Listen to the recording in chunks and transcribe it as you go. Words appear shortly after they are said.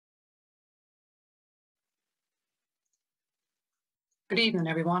Good evening,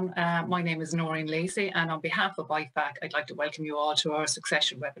 everyone. My name is Noreen Lacey, and on behalf of Ifac, I'd like to welcome you all to our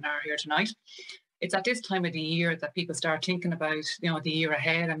succession webinar here tonight. It's at this time of the year that people start thinking about, the year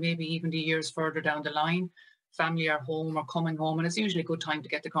ahead and maybe even the years further down the line. Family are home or coming home, and it's usually a good time to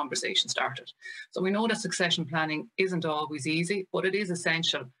get the conversation started. So we know that succession planning isn't always easy, but it is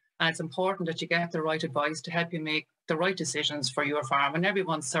essential, and it's important that you get the right advice to help you make the right decisions for your farm, and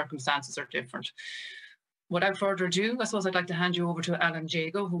everyone's circumstances are different. Without further ado, I suppose I'd like to hand you over to Alan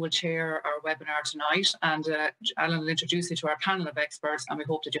Jagoe, who will chair our webinar tonight. And Alan will introduce you to our panel of experts, and we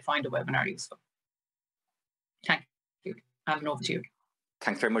hope that you find the webinar useful. Thank you. Alan, over to you.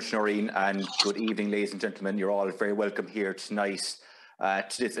 Thanks very much, Noreen, and good evening, ladies and gentlemen. You're all very welcome here tonight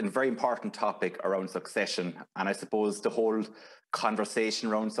to this very important topic around succession. And I suppose the whole conversation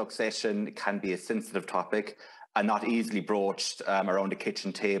around succession can be a sensitive topic and not easily broached around the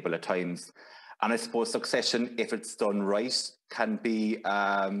kitchen table at times. And I suppose succession, if it's done right, can be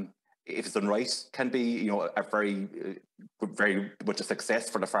a very much a success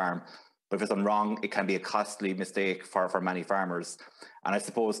for the farm. But if it's done wrong, it can be a costly mistake for many farmers. And I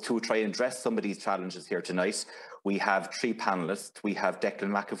suppose to try and address some of these challenges here tonight, we have three panellists. We have Declan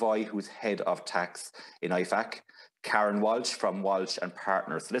McAvoy, who's head of tax in Ifac, Karen Walsh from Walsh and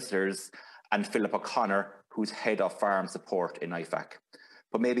Partner Solicitors, and Philip O'Connor, who's head of farm support in Ifac.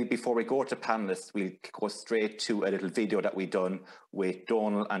 But maybe before we go to panellists, we'll go straight to a little video that we've done with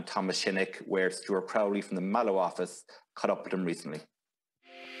Donal and Thomas Shinnick, where Stuart Crowley from the Mallow office caught up with them recently.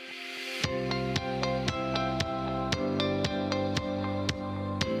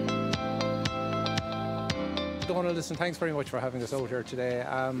 Donal, listen, thanks very much for having us out here today.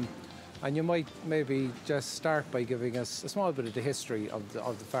 And you might maybe just start by giving us a small bit of the history of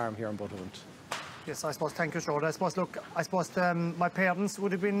the farm here in Buttevant. Yes, I suppose, thank you, Sean. I suppose, my parents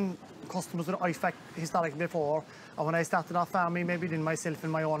would have been customers with Ifac historically before. And when I started off farming, maybe in myself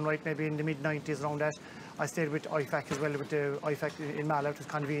in my own right, maybe in the mid-90s around that, I stayed with Ifac as well, with the Ifac in Mallow. It was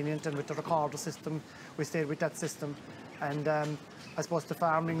convenient, and with the recorder system, we stayed with that system. And I suppose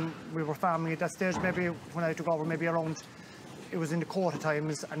we were farming at that stage, maybe when I took over, maybe around, it was in the quarter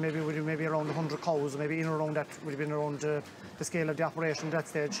times, and maybe we maybe around 100 cows, maybe in around that, would have been around the scale of the operation at that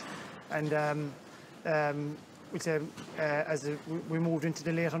stage. And we'd say as we moved into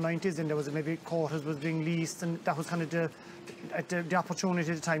the later 90s, and there was maybe quarters was being leased, and that was kind of the opportunity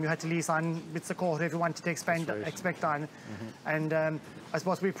at the time. You had to lease on bits of quarter if you wanted to expect on. And I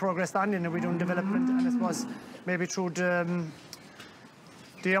suppose we progressed on, and we done development, and I suppose maybe through the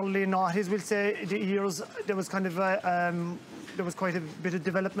early 90s, we'll say, the years, there was kind of there was quite a bit of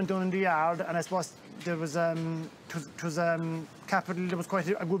development done in the yard, and I suppose there was capital. There was quite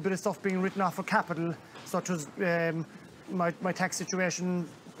a good bit of stuff being written off for capital, such as my tax situation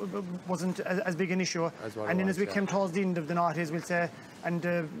wasn't as big an issue. And then as we came towards the end of the 90s, we'll say, and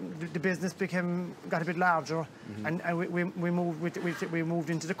the business got a bit larger, and we moved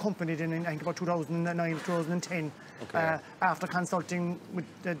into the company then in, I think, about 2009, 2010. Okay. After consulting with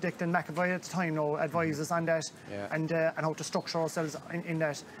Declan McAvoy at the time, advised us on that, and how to structure ourselves in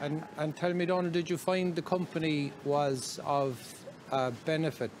that. And tell me, Donald, did you find the company was of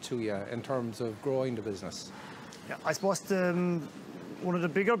benefit to you in terms of growing the business? Yeah, I suppose one of the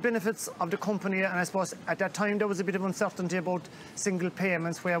bigger benefits of the company, and I suppose at that time there was a bit of uncertainty about single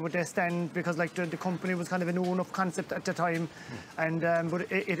payments, where would they stand, because like the company was kind of a new enough concept at the time, and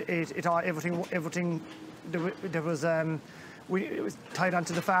but everything there was it was tied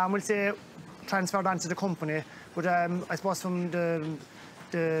onto the farm, we'll say, transferred onto the company. But I suppose from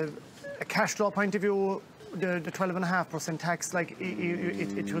the cash flow point of view, the 12.5% tax, like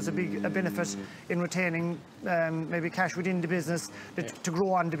it was a big benefit in retaining maybe cash within the business to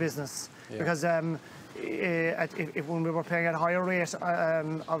grow on the business, because when we were paying at a higher rate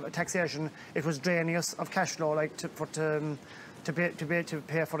of taxation, it was draining us of cash flow, like to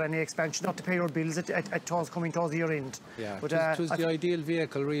pay for any expansion, not to pay your bills coming towards the year end. Yeah, but it was the ideal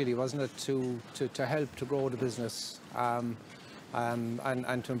vehicle, really, wasn't it, to help to grow the business and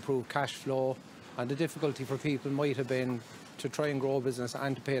to improve cash flow. And the difficulty for people might have been to try and grow a business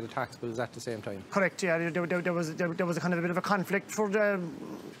and to pay the tax bills at the same time. Correct, yeah. There was a kind of a bit of a conflict for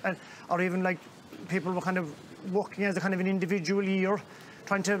or even like people were kind of working as a kind of an individual year,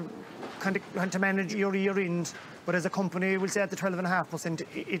 trying to manage your year end. But as a company, we'll say at the 12.5%,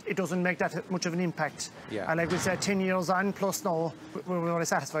 it doesn't make that much of an impact. Yeah. And like we said, 10 years on plus now, we're very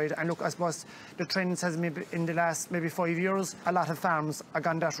satisfied. And look, I suppose the trends has maybe in the last maybe 5 years, a lot of farms have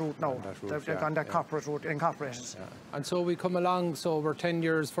gone that route now. They've gone that corporate route, incorporated. Yeah. And so we come along, so we're 10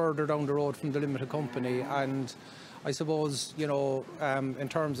 years further down the road from the limited company, and I suppose, in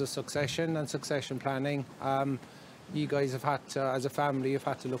terms of succession and succession planning, you guys have had to, as a family, you've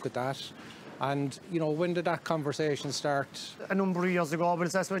had to look at that. And, you know, when did that conversation start? A number of years ago,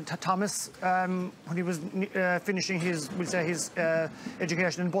 but that's when Thomas, when he was finishing his, we'll say, his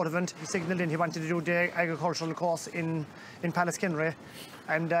education in Bodevant, he signalled in he wanted to do the agricultural course in Pallaskenry.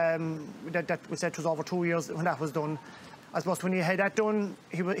 And that we said was over 2 years when that was done. I suppose when he had that done,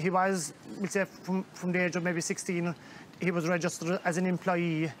 he was, we'll say, from the age of maybe 16, he was registered as an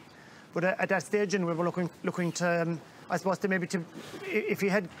employee. But at that stage, we were looking to, I suppose, to maybe to, if he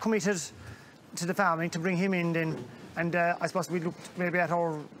had committed to the farming, to bring him in then, and I suppose we looked maybe at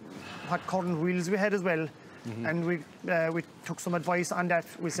what current wheels we had as well. And we took some advice on that,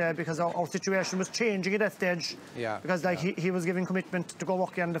 we said, because our situation was changing at that stage. Yeah. Because like he was giving commitment to go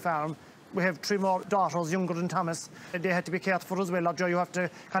working on the farm. We have 3 more daughters younger than Thomas. They had to be cared for as well. Joe, you have to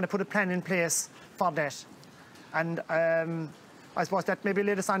kind of put a plan in place for that. And I suppose that maybe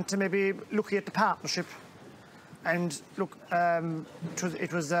led us on to maybe looking at the partnership. And look,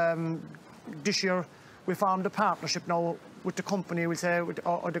 it was this year we formed a partnership now with the company. We say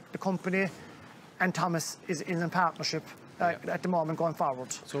the company and Thomas is in a partnership at the moment going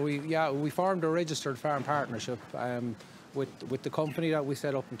forward. So we formed a registered farm partnership with the company that we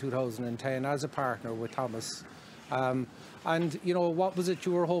set up in 2010 as a partner with Thomas. And you know, what was it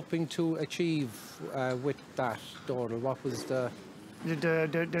you were hoping to achieve with that, Donal? What was the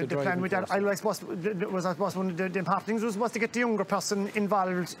plan with that? I suppose one of the important things was to get the younger person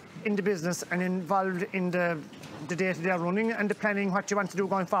involved in the business and involved in the day-to-day running and the planning what you want to do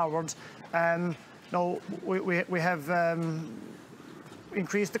going forward. Now we have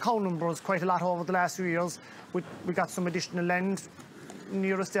increased the cow numbers quite a lot over the last few years. We got some additional land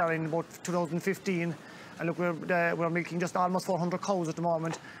near us there in about 2015. And look, we're milking just almost 400 cows at the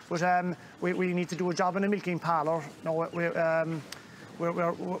moment. But we need to do a job in a milking parlour. Now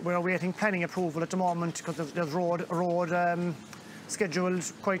we're awaiting planning approval at the moment because there's road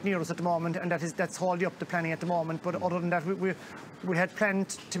scheduled quite near us at the moment, and that's holding up the planning at the moment. But other than that, we had planned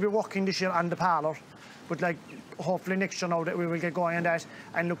to be working this year on the parlour, but like hopefully next year now that we will get going on that.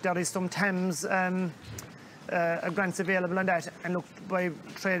 And look, there is some TAMS grants available on that, and look, by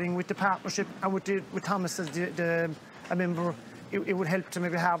trading with the partnership and with Thomas as a member, it would help to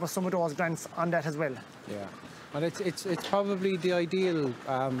maybe have some of those grants on that as well. Yeah. And it's probably the ideal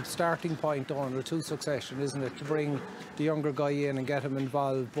starting point on to succession, isn't it? To bring the younger guy in and get him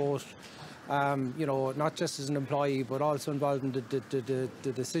involved, both you know, not just as an employee, but also involved in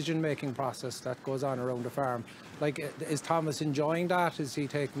the decision-making process that goes on around the farm. Like, is Thomas enjoying that? Is he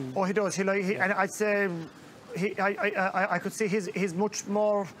taking? Oh, he does. And I'd say I could see he's much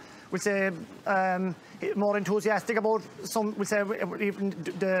more, we'll say, more enthusiastic about some, we'll say, even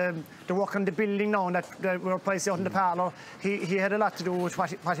the work on the building now that we're placing out in the parlour. He had a lot to do with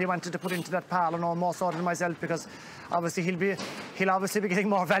what he wanted to put into that parlour now, more so than myself, because obviously he'll obviously be getting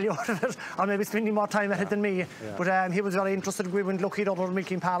more value out of it, or maybe spending more time at it than me. Yeah. But he was very interested. We went looking at other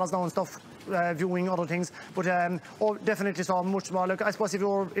milking parlours now and stuff, viewing other things. But definitely so much more. Like, I suppose if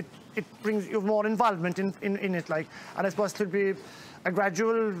it brings you more involvement in it, like, and I suppose it'll be a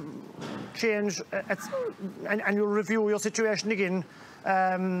gradual change, and you'll review your situation again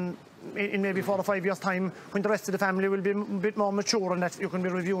in maybe 4 or 5 years' time, when the rest of the family will be a bit more mature, and that you can be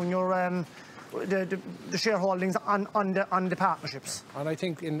reviewing your the shareholdings on the partnerships. And I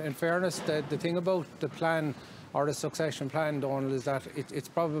think, in fairness, the thing about the plan or the succession plan, Donal, is that it's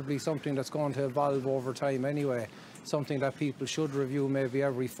probably something that's going to evolve over time anyway. Something that people should review maybe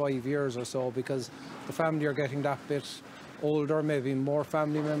every 5 years or so, because the family are getting that bit older, maybe more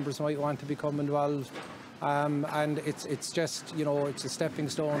family members might want to become involved, and it's just, you know, it's a stepping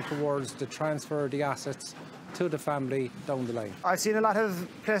stone towards the transfer of the assets to the family down the line. I've seen a lot of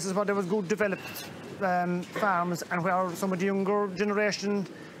places where there was good developed farms, and where some of the younger generation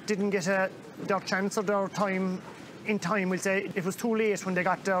didn't get their chance or their time in time. We'll say it was too late when they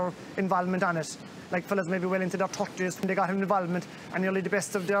got their involvement on it. Like fellas maybe well into their 30s when they got involvement, and nearly the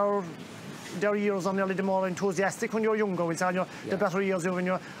best of their years are nearly the more enthusiastic when you're younger. We'll say, the better years when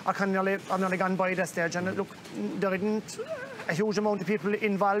you're nearly gone by that stage. And look, there isn't a huge amount of people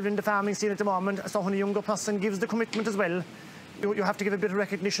involved in the farming scene at the moment. So when a younger person gives the commitment as well, you have to give a bit of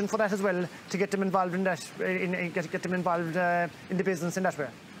recognition for that as well, to get them involved in that, get them involved in the business in that way.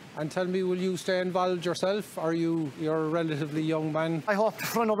 And tell me, will you stay involved yourself? You're a relatively young man? I hope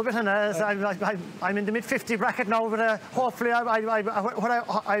for another bit, and I'm in the mid-50 bracket now, but hopefully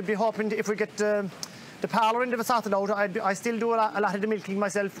I'd be hoping if we get the parlour into the sorted out. I still do a lot of the milking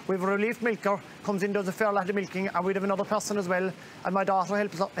myself. We have a relief milker, comes in, does a fair lot of milking, and we'd have another person as well, and my daughter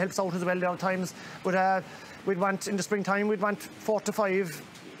helps out as well there are times. But we'd want, in the springtime, we'd want 4 to 5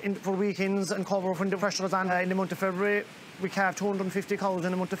 for weekends and cover when the pressure is on. In the month of February, we carve 250 cows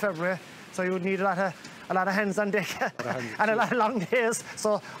in the month of February, so you would need a lot of hands on deck and a lot of long days.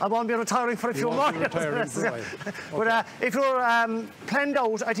 So I won't be retiring for a few more years. Okay. But if you're planned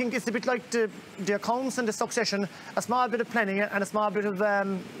out, I think it's a bit like the accounts and the succession. A small bit of planning and a small bit of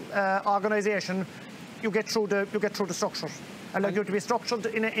organisation, you get through the structure. And like you have to be structured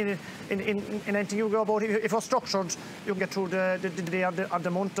in anything you go about. If you're structured, you can get through the day or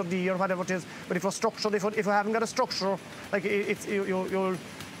the month or the year, whatever it is. But if you're structured, if you haven't got a structure, like you'll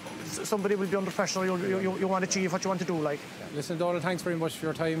somebody will be under pressure. You want to achieve what you want to do. Like. Listen, Donald, thanks very much for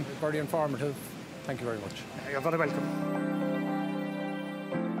your time. Very informative. Thank you very much. You're very welcome.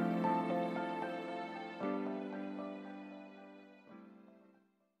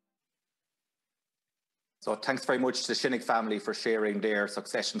 So thanks very much to the Shinnick family for sharing their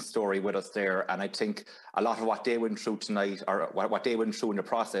succession story with us there. And I think a lot of what they went through tonight, or what they went through in the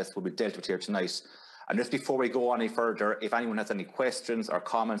process, will be dealt with here tonight. And just before we go any further, if anyone has any questions or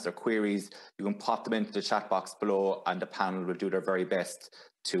comments or queries, you can pop them into the chat box below and the panel will do their very best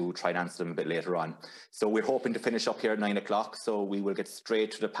to try and answer them a bit later on. So we're hoping to finish up here at 9 o'clock, so we will get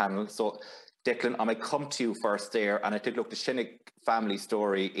straight to the panel. So Declan, I might come to you first there, and I think, look, the Shinnick family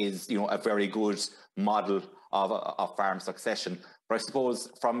story is, a very good model of farm succession. But I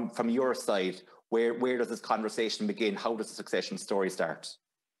suppose from your side, where does this conversation begin? How does the succession story start?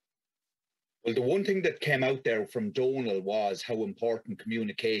 Well, the one thing that came out there from Donal was how important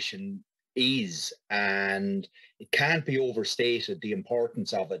communication is, and it can't be overstated, the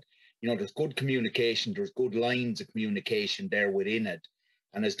importance of it. There's good communication, there's good lines of communication there within it.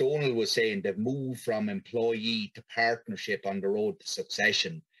 And as Donal was saying, they've moved from employee to partnership on the road to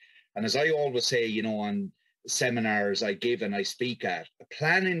succession. And as I always say, on seminars I give and I speak at, a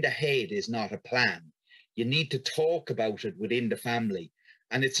plan in the head is not a plan. You need to talk about it within the family.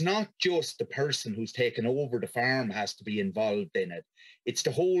 And it's not just the person who's taken over the farm has to be involved in it. It's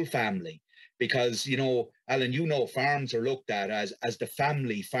the whole family. Because, Alan, farms are looked at as the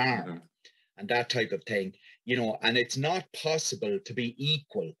family farm and that type of thing. And it's not possible to be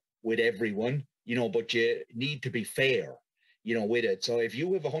equal with everyone, but you need to be fair, with it. So if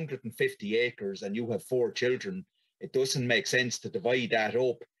you have 150 acres and you have 4 children, it doesn't make sense to divide that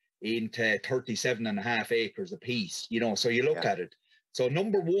up into 37.5 acres apiece, so you look at it. So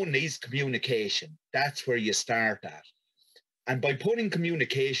number one is communication. That's where you start at. And by putting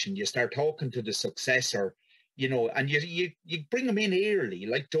communication, you start talking to the successor, and you bring them in early,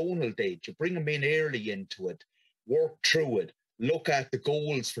 like Donal did. You bring them in early into it, work through it, look at the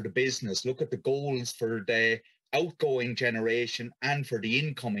goals for the business, look at the goals for the outgoing generation and for the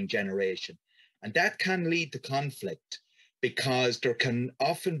incoming generation. And that can lead to conflict because there can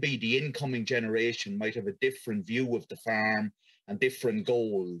often be the incoming generation might have a different view of the farm and different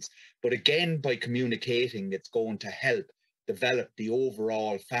goals. But again, by communicating, it's going to help develop the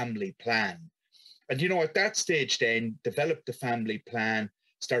overall family plan. And, at that stage then, develop the family plan,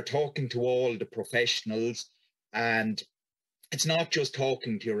 start talking to all the professionals. And it's not just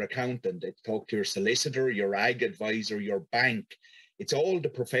talking to your accountant, it's talk to your solicitor, your ag advisor, your bank. It's all the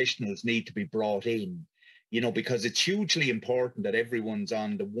professionals need to be brought in, because it's hugely important that everyone's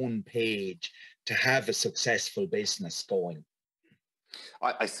on the one page to have a successful business going.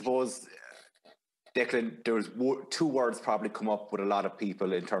 I suppose, Declan, there's 2 words probably come up with a lot of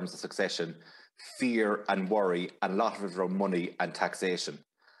people in terms of succession: fear and worry, and a lot of it around money and taxation.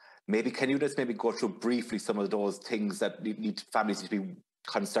 Can you just go through briefly some of those things that families need to be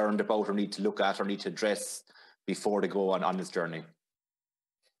concerned about or need to look at or need to address before they go on this journey?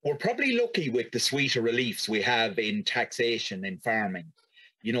 We're probably lucky with the suite of reliefs we have in taxation in farming,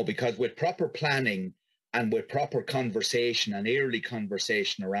 because with proper planning and with proper conversation and early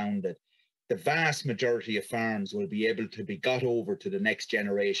conversation around it, the vast majority of farms will be able to be got over to the next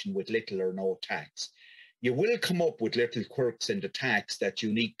generation with little or no tax. You will come up with little quirks in the tax that's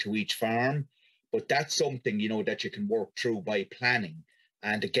unique to each farm, but that's something, that you can work through by planning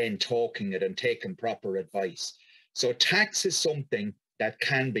and again, talking it and taking proper advice. So tax is something that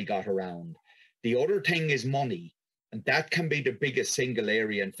can be got around. The other thing is money, and that can be the biggest single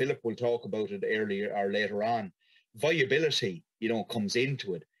area, and Philip will talk about it earlier or later on. Viability, comes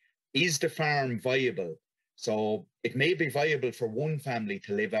into it. Is the farm viable? So it may be viable for one family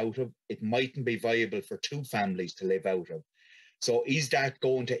to live out of. It mightn't be viable for 2 families to live out of. So is that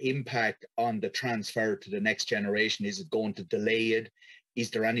going to impact on the transfer to the next generation? Is it going to delay it? Is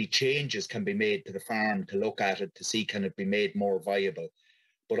there any changes can be made to the farm to look at it to see can it be made more viable?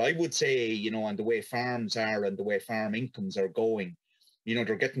 But I would say, on the way farms are and the way farm incomes are going,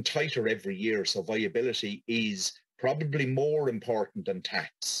 they're getting tighter every year. So viability is probably more important than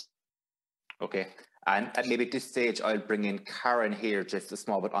tax. Okay. And maybe at this stage, I'll bring in Karen here just a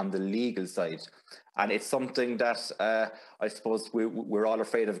small bit on the legal side. And it's something that I suppose we're all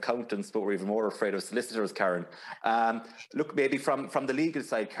afraid of accountants, but we're even more afraid of solicitors, Karen. Look, maybe from the legal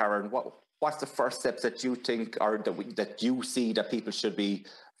side, Karen, what's the first steps that you think or that you see that people should be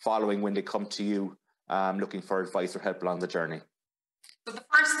following when they come to you looking for advice or help along the journey? So the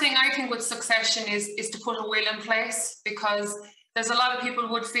first thing I think with succession is to put a will in place, because there's a lot of people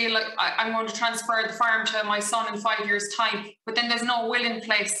who would feel like I'm going to transfer the farm to my son in 5 years' time, but then there's no will in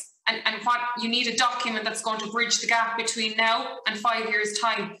place. And what you need a document that's going to bridge the gap between now and 5 years'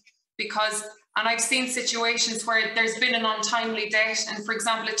 time. Because, and I've seen situations where there's been an untimely death, and for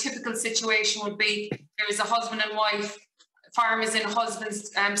example, a typical situation would be there is a husband and wife, farm is in a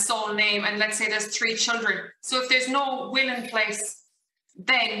husband's sole name, and let's say there's 3 children. So if there's no will in place,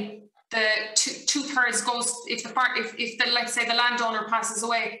 then the two-thirds goes, if the let's say the landowner passes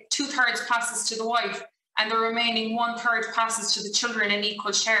away, 2/3 passes to the wife, and the remaining 1/3 passes to the children in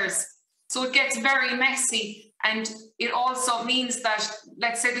equal shares. So it gets very messy, and it also means that,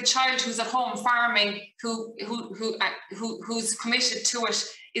 let's say, the child who's at home farming, who's committed to it,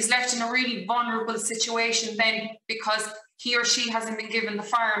 is left in a really vulnerable situation then, because he or she hasn't been given the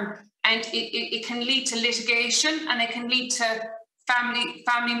farm, and it can lead to litigation, and it can lead to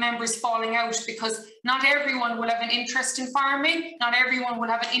family members falling out, because not everyone will have an interest in farming, not everyone will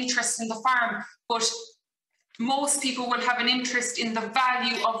have an interest in the farm, but most people will have an interest in the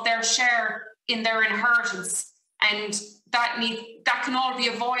value of their share in their inheritance, and that can all be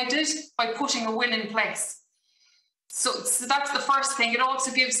avoided by putting a will in place. So that's the first thing. It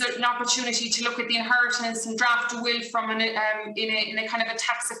also gives an opportunity to look at the inheritance and draft a will from in a kind of a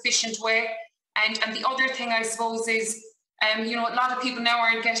tax efficient way. And the other thing, I suppose, is you know, a lot of people now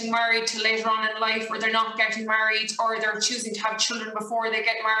aren't getting married till later on in life, or they're not getting married, or they're choosing to have children before they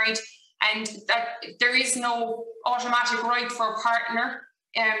get married, and that there is no automatic right for a partner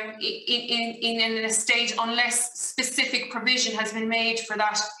in an estate unless specific provision has been made for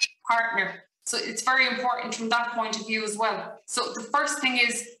that partner. So it's very important from that point of view as well. So the first thing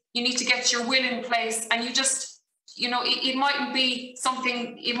is you need to get your will in place, and you just, you know, it mightn't be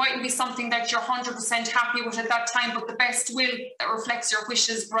something that you're 100% happy with at that time, but the best will that reflects your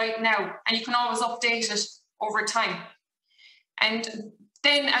wishes right now, and you can always update it over time. And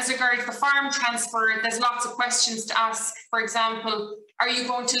then, as regards the farm transfer, there's lots of questions to ask. For example, are you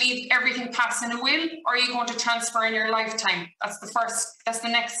going to leave everything pass in a will, or are you going to transfer in your lifetime? That's the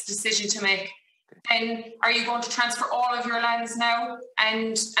next decision to make. Then, are you going to transfer all of your lands now,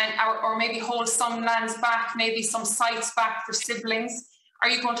 or maybe hold some lands back, maybe some sites back for siblings? Are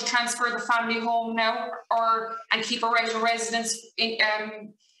you going to transfer the family home now, and keep a regular residence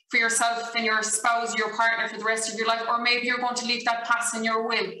for yourself and your spouse, your partner, for the rest of your life? Or maybe you're going to leave that pass in your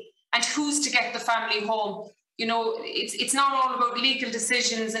will. And who's to get the family home? You know, it's not all about legal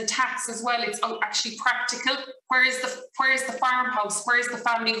decisions and tax as well. It's actually practical. Where is the farmhouse? Where is the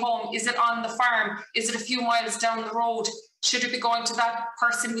family home? Is it on the farm? Is it a few miles down the road? Should it be going to that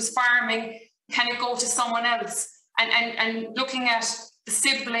person who's farming? Can it go to someone else? And looking at the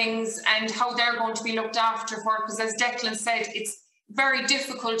siblings and how they're going to be looked after for, because as Declan said, it's very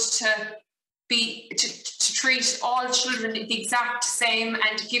difficult to treat all children the exact same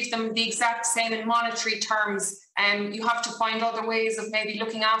and to give them the exact same in monetary terms. You have to find other ways of maybe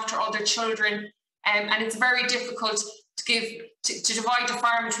looking after other children. And it's very difficult to divide a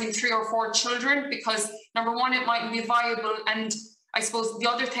farm between 3 or 4 children, because number one, it mightn't be viable. And I suppose the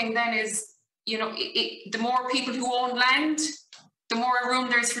other thing then is, you know, the more people who own land, the more room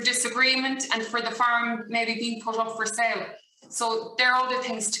there is for disagreement and for the farm maybe being put up for sale. So there are other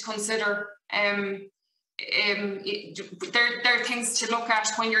things to consider. There are things to look at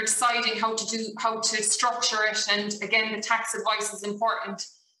when you're deciding how to structure it. And again, the tax advice is important.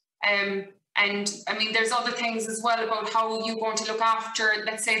 And I mean, there's other things as well about how you're going to look after,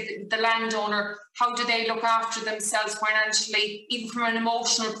 let's say, the landowner. How do they look after themselves financially, even from an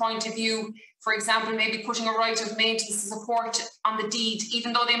emotional point of view? For example, maybe putting a right of maintenance support on the deed,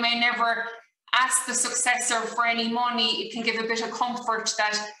 even though they may never ask the successor for any money, it can give a bit of comfort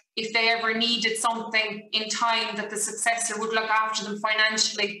that if they ever needed something in time, that the successor would look after them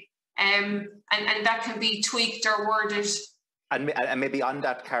financially. And that can be tweaked or worded. And maybe on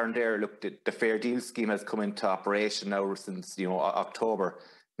that, Karen, there, look, the Fair Deal scheme has come into operation now since, you know, October.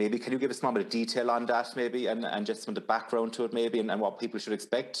 Maybe can you give us a bit of detail on that, maybe, and just some of the background to it, maybe, and what people should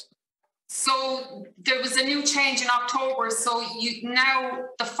expect? So there was a new change in October. So now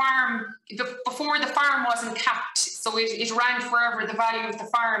the farm, before the farm wasn't capped, so it ran forever, the value of the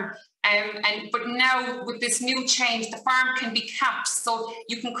farm. But now with this new change, the farm can be capped, so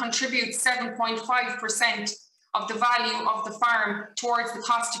you can contribute 7.5% of the value of the farm towards the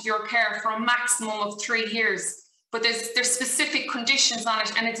cost of your care for a maximum of 3 years. But there's specific conditions on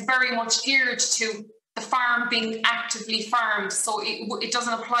it, and it's very much geared to the farm being actively farmed. So it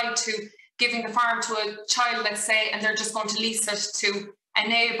doesn't apply to giving the farm to a child, let's say, and they're just going to lease it to a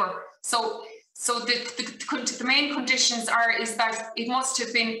neighbour. So the main conditions is that it must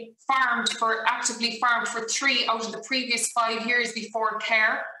have been actively farmed for 3 out of the previous 5 years before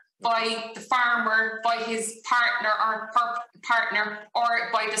care by the farmer, by his partner, or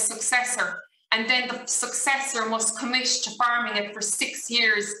by the successor. And then the successor must commit to farming it for 6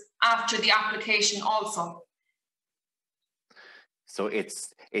 years after the application also. So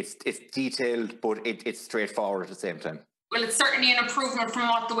it's detailed, but it's straightforward at the same time. Well, it's certainly an improvement from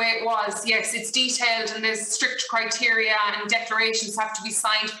the way it was. Yes, it's detailed and there's strict criteria and declarations have to be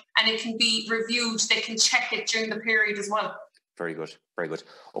signed, and it can be reviewed. They can check it during the period as well. Very good, very good.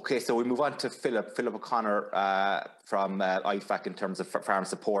 Okay, so we move on to Philip O'Connor from Ifac in terms of farm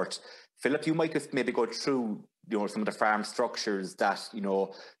support. Philip, you might just maybe go through some of the farm structures that the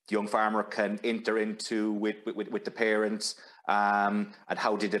young farmer can enter into with the parent, and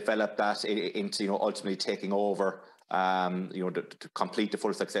how they develop that into ultimately taking over to complete the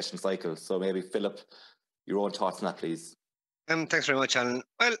full succession cycle. So maybe Philip, your own thoughts on that, please. Thanks very much, Alan.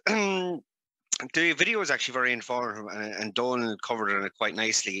 Well, the video is actually very informative, and Donald covered it quite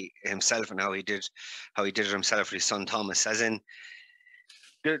nicely himself, and how he did it himself with his son Thomas. As in,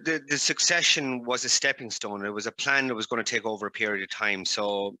 the succession was a stepping stone. It was a plan that was going to take over a period of time.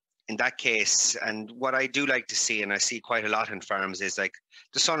 So in that case, and what I do like to see, and I see quite a lot in farms, is like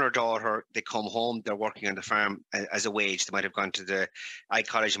the son or daughter, they come home, they're working on the farm as a wage. They might have gone to the Ag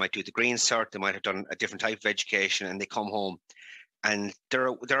College, they might do the Green Cert, they might have done a different type of education, and they come home and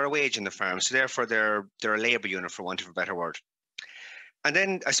they're a wage in the farm. So therefore they're a labour unit, for want of a better word. And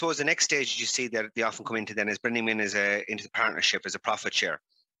then I suppose the next stage you see that they often come into then is bringing them in into the partnership as a profit share.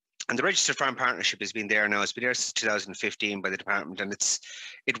 And the Registered Farm Partnership has been there now. It's been there since 2015 by the department, and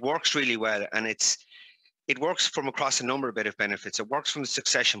it works really well. And it works from across a number of benefits. It works from the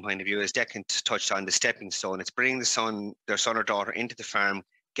succession point of view, as Declan touched on, the stepping stone. It's bringing their son or daughter into the farm,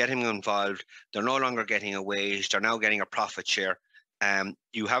 getting them involved. They're no longer getting a wage. They're now getting a profit share.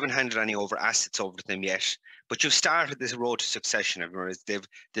 You haven't handed any assets over to them yet, but you've started this road to succession.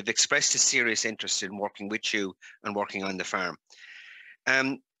 They've expressed a serious interest in working with you and working on the farm.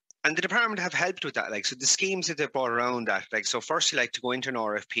 And the department have helped with that. So the schemes that they've brought around that, so firstly, to go into an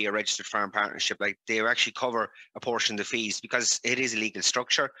RFP, a registered farm partnership, they actually cover a portion of the fees, because it is a legal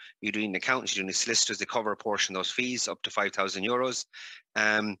structure. You're doing accountants, you're doing the solicitors, they cover a portion of those fees up to €5,000.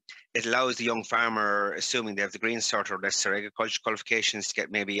 It allows the young farmer, assuming they have the Green Cert or necessary agricultural qualifications, to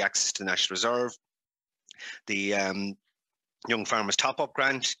get maybe access to the National Reserve, the Young Farmers Top-Up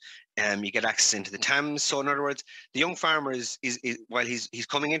Grant. You get access into the TAMS. So in other words, the young farmer is while he's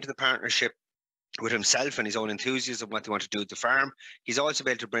coming into the partnership with himself and his own enthusiasm, what they want to do with the farm, he's also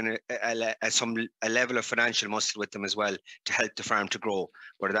able to bring a level of financial muscle with them as well to help the farm to grow.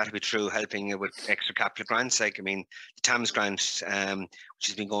 Whether that be through helping with extra capital grants, the TAMS grant, which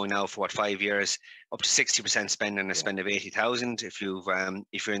has been going now for 5 years, up to 60% spend and a spend of 80,000. If you're in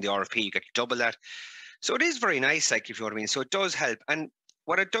the RFP, you get to double that. So it is very nice, if you know what I mean. So it does help. And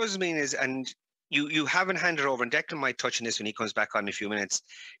what it does mean is, and you haven't handed over, and Declan might touch on this when he comes back on in a few minutes,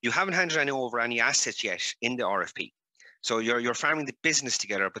 you haven't handed over any assets yet in the RFP. So you're farming the business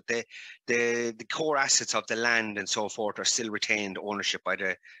together, but the core assets of the land and so forth are still retained ownership by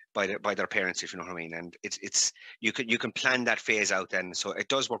their parents, if you know what I mean. And you can plan that phase out then. So it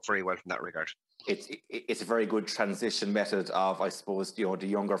does work very well from that regard. It's a very good transition method of, I suppose, the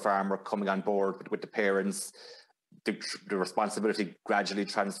younger farmer coming on board with the parents, the responsibility gradually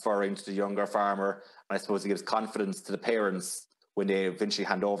transferring to the younger farmer, and I suppose it gives confidence to the parents when they eventually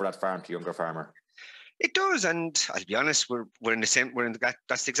hand over that farm to the younger farmer. It does, and I'll be honest, we're in the same.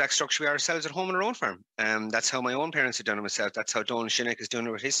 That's the exact structure we are ourselves at home on our own farm. That's how my own parents have done it myself. That's how Donald Shinnick is doing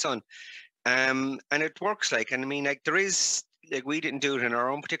it with his son, and it works. There is. We didn't do it in our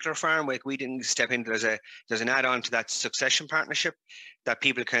own particular farm. We didn't step into there's an add-on to that succession partnership that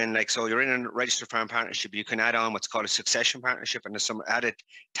people can so you're in a registered farm partnership, you can add on what's called a succession partnership, and there's some added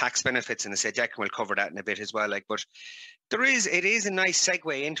tax benefits, and I said Declan will cover that in a bit as well. But it is a nice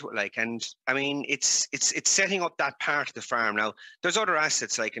segue into it, and I mean it's setting up that part of the farm. Now there's other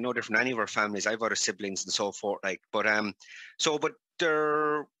assets no different than any of our families. I've other siblings and so forth, but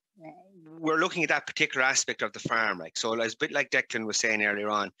we're looking at that particular aspect of the farm, so it's a bit like Declan was saying earlier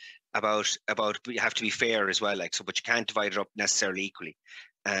on about you have to be fair as well, but you can't divide it up necessarily equally.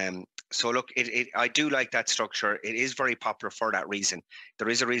 So look, I do like that structure. It is very popular for that reason. There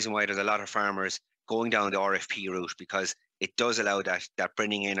is a reason why there's a lot of farmers going down the RFP route, because it does allow that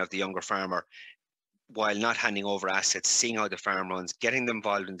bringing in of the younger farmer while not handing over assets, seeing how the farm runs, getting them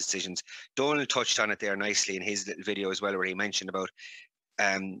involved in decisions. Donald touched on it there nicely in his little video as well, where he mentioned about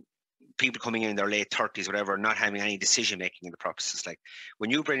people coming in their late 30s, whatever, not having any decision making in the process. Like when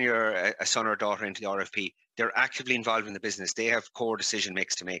you bring a son or daughter into the RFP, they're actively involved in the business. They have core decision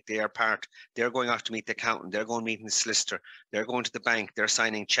makes to make. They're going off to meet the accountant. They're going meeting the solicitor. They're going to the bank. They're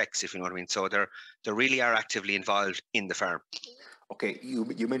signing checks, if you know what I mean. So they really are actively involved in the farm. Okay,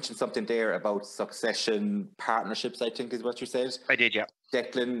 you mentioned something there about succession partnerships, I think is what you said. I did, yeah.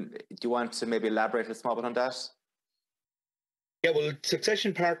 Declan, do you want to maybe elaborate a small bit on that? Yeah, well,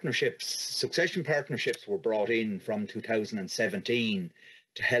 succession partnerships were brought in from 2017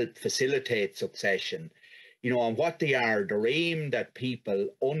 to help facilitate succession. You know, and what they're aimed at people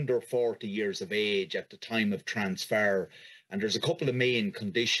under 40 years of age at the time of transfer. And there's a couple of main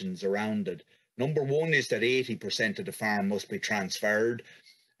conditions around it. Number one is that 80% of the farm must be transferred.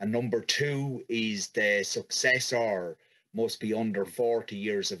 And number two is the successor must be under 40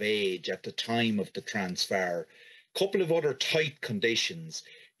 years of age at the time of the transfer. Couple of other tight conditions.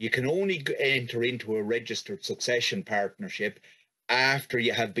 You can only enter into a registered succession partnership after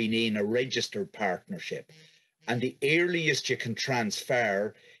you have been in a registered partnership. And the earliest you can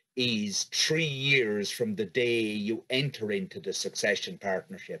transfer is 3 years from the day you enter into the succession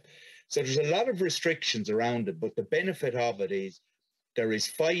partnership. So there's a lot of restrictions around it, but the benefit of it is there is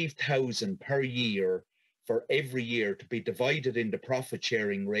 5,000 per year for every year to be divided in the profit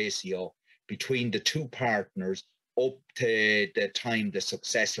sharing ratio between the two partners up to the time the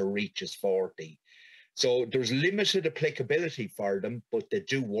successor reaches 40. So there's limited applicability for them, but they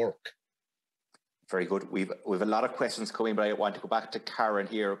do work. Very good. We've a lot of questions coming, but I want to go back to Karen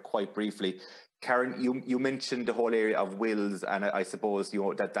here quite briefly. Karen, you mentioned the whole area of wills, and I suppose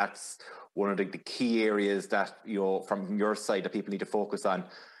that's one of the key areas that from your side that people need to focus on.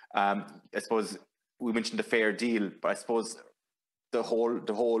 I suppose we mentioned the fair deal, but I suppose the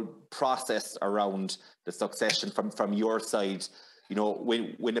whole process around the succession from your side,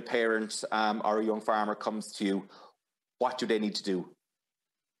 when a parent or a young farmer comes to you, what do they need to do?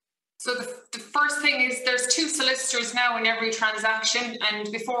 So the first thing is there's two solicitors now in every transaction,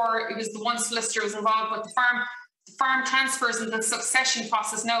 and before it was the one solicitor was involved, but the farm transfers and the succession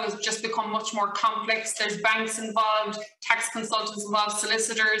process now has just become much more complex. There's banks involved, tax consultants involved,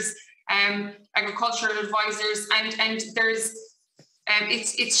 solicitors, agricultural advisors, and there's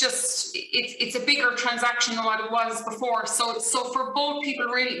it's a bigger transaction than what it was before. So for both people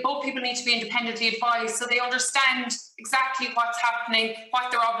need to be independently advised, so they understand exactly what's happening,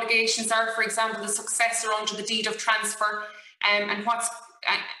 what their obligations are. For example, the successor under the deed of transfer, and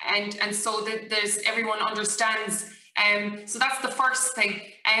so that everyone understands. So that's the first thing.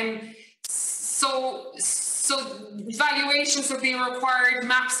 So valuations will be required,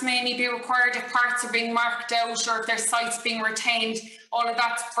 maps may be required if parts are being marked out or if their site's being retained. All of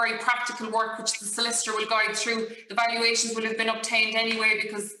that's very practical work which the solicitor will guide through. The valuations will have been obtained anyway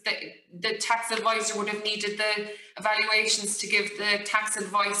because the tax advisor would have needed the evaluations to give the tax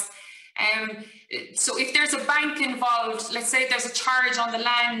advice. So if there's a bank involved, let's say there's a charge on the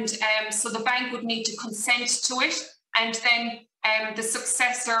land, so the bank would need to consent to it, and then the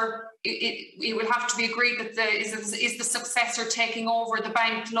successor, it will have to be agreed that is the successor taking over the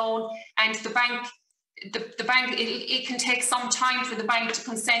bank loan, and the bank, it can take some time for the bank to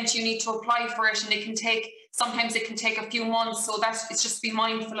consent. You need to apply for it, and sometimes it can take a few months. So it's just be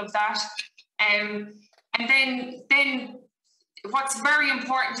mindful of that. And then what's very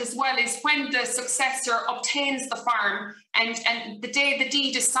important as well is when the successor obtains the farm and the day the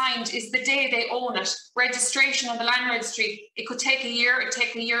deed is signed is the day they own it. Registration on the land registry, it could take a year, it'd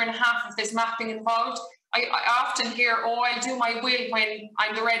take a year and a half if there's mapping involved. I often hear, I'll do my will when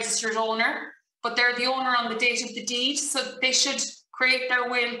I'm the registered owner, but they're the owner on the date of the deed, so they should create their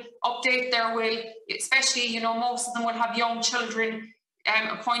will, update their will, especially, most of them will have young children.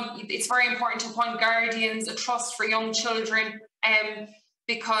 It's very important to appoint guardians, a trust for young children,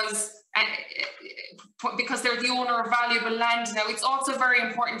 because they're the owner of valuable land. Now, it's also very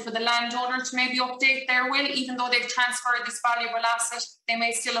important for the landowner to maybe update their will, even though they've transferred this valuable asset, they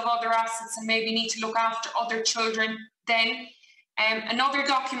may still have other assets and maybe need to look after other children then. Another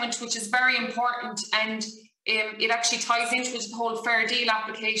document which is very important, and it actually ties into the whole fair deal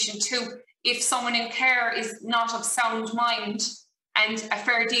application too. If someone in care is not of sound mind and a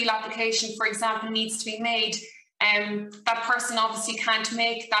fair deal application, for example, needs to be made, that person obviously can't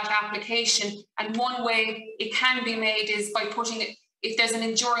make that application. And one way it can be made is by putting if there's an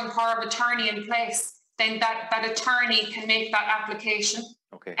enduring power of attorney in place, then that attorney can make that application.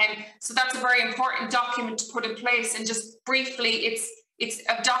 Okay. And so that's a very important document to put in place. And just briefly, it's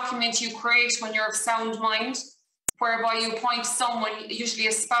a document you create when you're of sound mind, whereby you appoint someone, usually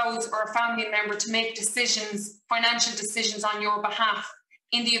a spouse or a family member, to make decisions, financial decisions on your behalf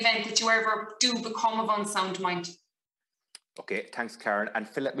in the event that you ever do become of unsound mind. Okay, thanks, Karen. And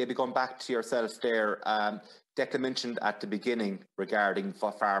Philip, maybe going back to yourself there, Declan mentioned at the beginning regarding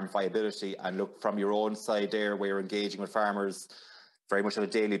farm viability, and look, from your own side there, where you're engaging with farmers very much on a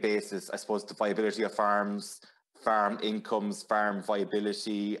daily basis, I suppose the viability of farms, farm incomes, farm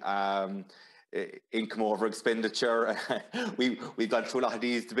viability, income over expenditure. We've gone through a lot of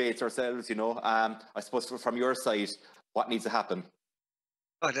these debates ourselves, you know. I suppose from your side, what needs to happen?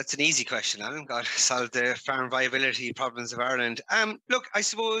 Oh, that's an easy question, Alan. God, solve the farm viability problems of Ireland. Look, I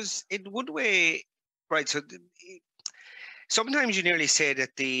suppose in one way, right, so sometimes you nearly say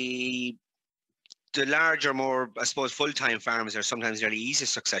that the larger, more, I suppose, full-time farms are sometimes nearly easy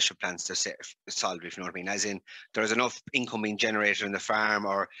succession plans to solve, if you know what I mean. As in, there's enough income being generated in the farm,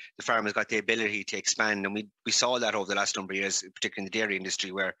 or the farm has got the ability to expand. And we saw that over the last number of years, particularly in the dairy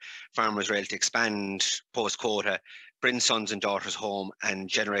industry, where farmers were able to expand post-quota, bring sons and daughters home and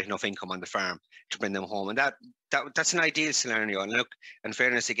generate enough income on the farm to bring them home. And that's an ideal scenario. And look, in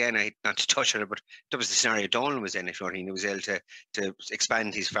fairness, again, not to touch on it, but that was the scenario Donald was in, if you know what I mean. He was able to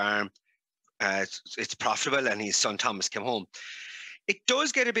expand his farm. It's profitable, and his son Thomas came home. It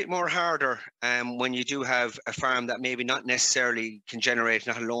does get a bit more harder when you do have a farm that maybe not necessarily can generate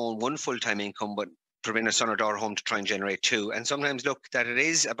not alone one full-time income, but bring a son or daughter home to try and generate two. And sometimes, look, that it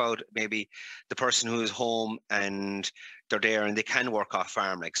is about maybe the person who is home and they're there and they can work off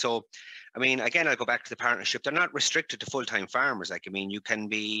farm. Like, so, I mean, again, I'll go back to the partnership. They're not restricted to full-time farmers. Like, I mean, you can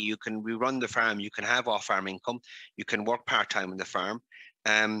run the farm, you can have off-farm income, you can work part-time in the farm.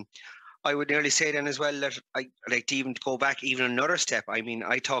 I would nearly say then as well that I like to even go back even another step. I mean,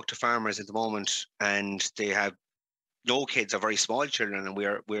 I talk to farmers at the moment, and they have no kids or very small children, and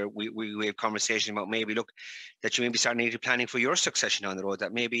we have conversations about maybe, look, that you maybe start needing planning for your succession on the road.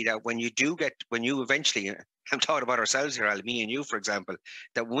 That maybe that when you eventually, I'm talking about ourselves here, Al, me and you, for example,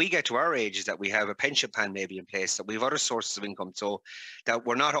 that when we get to our ages, that we have a pension plan maybe in place, that we have other sources of income, so that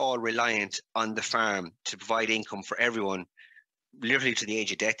we're not all reliant on the farm to provide income for everyone, literally to the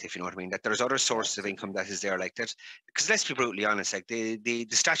age of death, if you know what I mean. That there's other sources of income that is there like that. Because let's be brutally honest, like the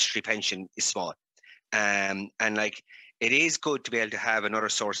statutory pension is small, and like it is good to be able to have another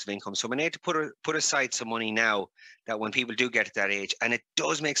source of income. So we need to put aside some money now, that when people do get to that age, and it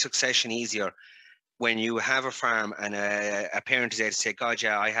does make succession easier when you have a farm and a parent is able to say, God,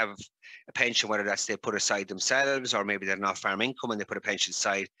 yeah, I have a pension, whether that's they put aside themselves or maybe they're not farm income and they put a pension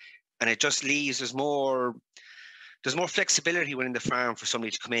aside, and it just leaves there's more flexibility within the farm for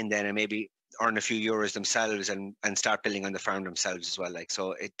somebody to come in then and maybe earn a few euros themselves and start building on the farm themselves as well. Like,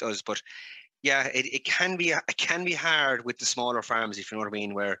 so it does, but yeah, it can be hard with the smaller farms, if you know what I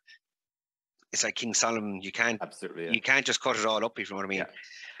mean, where it's like King Solomon, you can't just cut it all up, if you know what I mean.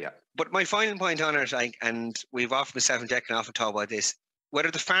 Yeah. But my final point on it, like, and we've often, myself and Declan often talk about this,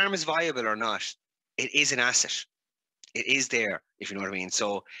 whether the farm is viable or not, it is an asset. It is there, if you know what I mean.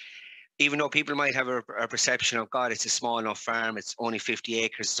 So even though people might have a perception of, God, it's a small enough farm, it's only 50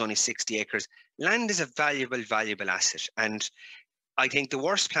 acres, it's only 60 acres. Land is a valuable asset. And I think the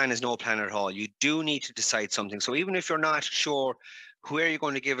worst plan is no plan at all. You do need to decide something. So even if you're not sure where you're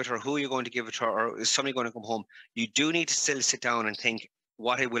going to give it or who you're going to give it to, or is somebody going to come home, you do need to still sit down and think,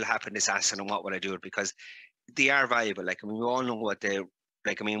 what will happen to this asset and what will I do it? Because they are valuable. Like, I mean, we all know what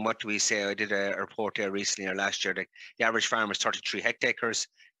what do we say? I did a report there recently or last year. The average farmer is 33 hectares,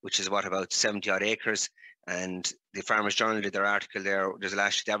 which is about 70 odd acres. And the Farmers Journal did their article there.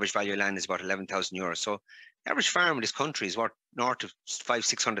 The average value of land is about 11,000 euros. So the average farm in this country is worth north of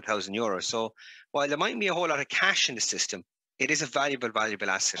 500,000-600,000 euros. So while there might be a whole lot of cash in the system, it is a valuable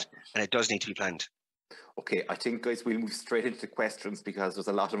asset, and it does need to be planned. Okay, I think, guys, we'll move straight into the questions because there's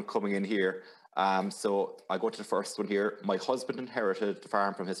a lot of them coming in here. So I'll go to the first one here. My husband inherited the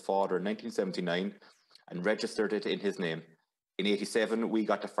farm from his father in 1979 and registered it in his name. In 87, we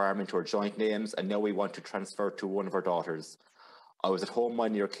got the farm into our joint names, and now we want to transfer to one of our daughters. I was at home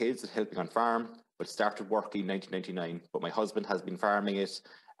minding our kids and helping on farm, but started working in 1999. But my husband has been farming it,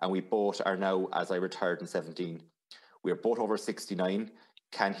 and we both are now, as I retired in 17. We are both over 69.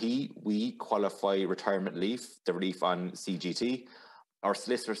 Can we qualify retirement leave, the relief on CGT? Our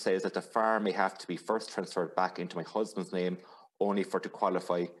solicitor says that the farm may have to be first transferred back into my husband's name only for to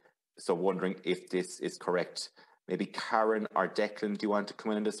qualify. So wondering if this is correct. Maybe Karen or Declan, do you want to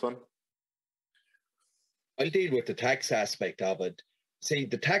come in on this one? I'll deal with the tax aspect of it. See,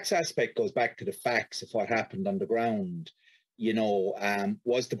 the tax aspect goes back to the facts of what happened on the ground.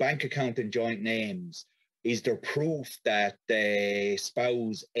 Was the bank account in joint names? Is there proof that the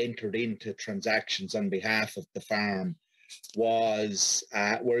spouse entered into transactions on behalf of the farm?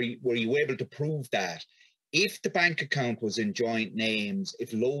 Were you able to prove that? If the bank account was in joint names,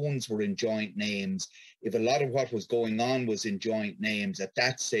 if loans were in joint names, if a lot of what was going on was in joint names, at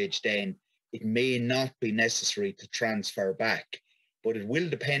that stage then it may not be necessary to transfer back, but it will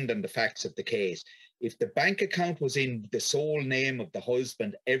depend on the facts of the case. If the bank account was in the sole name of the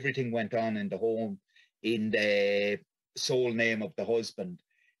husband, everything went on in the home in the sole name of the husband,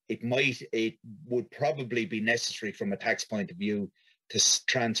 it would probably be necessary from a tax point of view to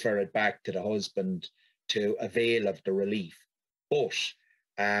transfer it back to the husband to avail of the relief. But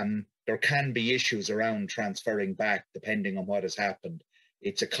there can be issues around transferring back depending on what has happened.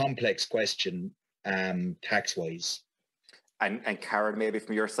 It's a complex question tax-wise. And Karen, maybe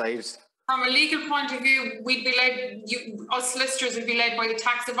from your side? From a legal point of view, we'd be led, us solicitors would be led by the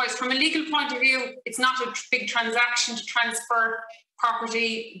tax advice. From a legal point of view, it's not a big transaction to transfer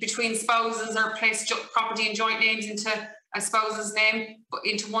property between spouses or place property in joint names into a spouse's name,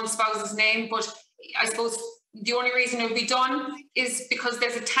 into one spouse's name. But I suppose the only reason it would be done is because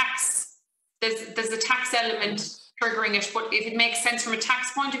there's a tax element triggering it. But if it makes sense from a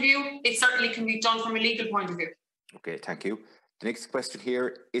tax point of view, it certainly can be done from a legal point of view. Okay, thank you. The next question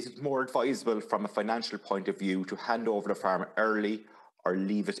here, is it more advisable from a financial point of view to hand over the farm early or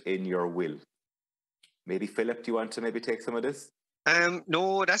leave it in your will? Maybe Philip, do you want to maybe take some of this?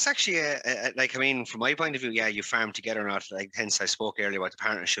 No, that's actually from my point of view, yeah, you farm together or not. Hence, I spoke earlier about the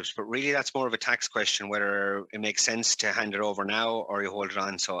partnerships, but really, that's more of a tax question whether it makes sense to hand it over now or you hold it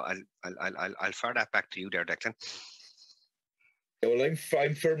on. So I'll fire that back to you there, Declan. Well, I'm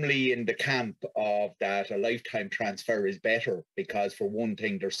firmly in the camp of that a lifetime transfer is better because, for one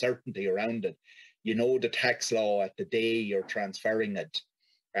thing, there's certainty around it. You know the tax law at the day you're transferring it,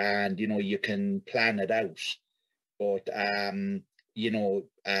 and you can plan it out. But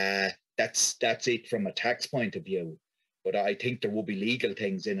that's it from a tax point of view. But I think there will be legal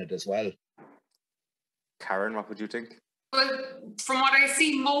things in it as well. Karen, what would you think? Well, from what I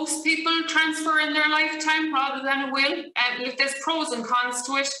see, most people transfer in their lifetime rather than a will. And there's pros and cons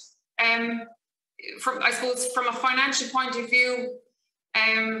to it. I suppose from a financial point of view,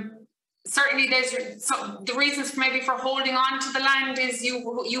 certainly there's the reasons maybe for holding on to the land is you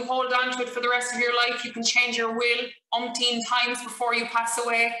hold on to it for the rest of your life. You can change your will umpteen times before you pass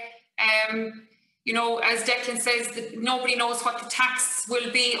away. As Declan says, that nobody knows what the tax will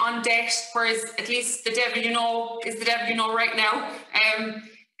be on debt, whereas at least the devil you know is the devil you know right now. And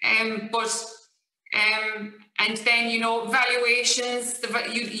then, valuations,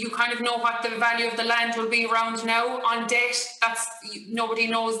 you kind of know what the value of the land will be around now. On debt, nobody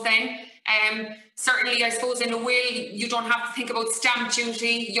knows then. Certainly, I suppose in a will, you don't have to think about stamp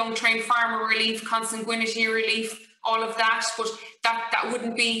duty, young trained farmer relief, consanguinity relief, all of that. But that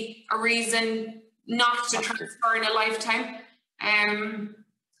wouldn't be a reason not to transfer in a lifetime.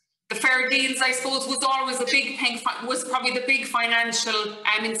 The fair deals, I suppose, was always a big thing, was probably the big financial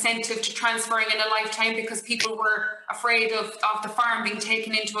incentive to transferring in a lifetime because people were afraid of the farm being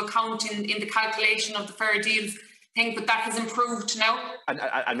taken into account in the calculation of the fair deals thing, but that has improved now.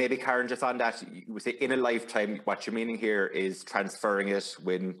 And maybe, Karen, just on that, you would say in a lifetime, what you're meaning here is transferring it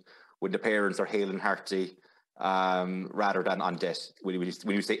when the parents are hale and hearty, rather than on debt. When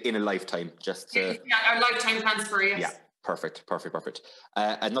you say in a lifetime, just a lifetime transfer, yes. Yeah, perfect.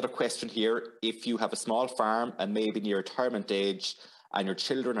 Another question here: if you have a small farm and maybe near retirement age, and your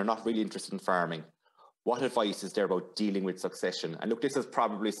children are not really interested in farming, what advice is there about dealing with succession? And look, this is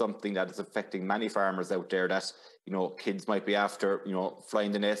probably something that is affecting many farmers out there. That kids might be after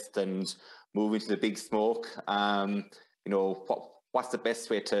flying the nest and moving to the big smoke. What's the best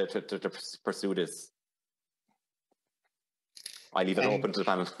way to pursue this? I leave it open to the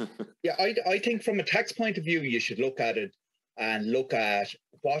panel. Yeah, I think from a tax point of view, you should look at it and look at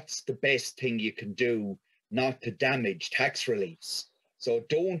what's the best thing you can do not to damage tax reliefs. So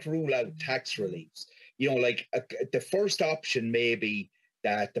don't rule out tax reliefs. The first option may be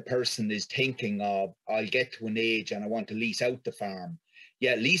that the person is thinking of, I'll get to an age and I want to lease out the farm.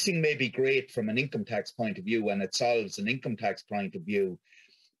 Yeah, leasing may be great from an income tax point of view and it solves an income tax point of view.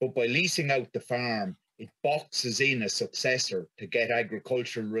 But by leasing out the farm, it boxes in a successor to get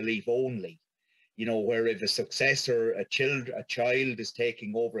agricultural relief only. Where if a successor, a child is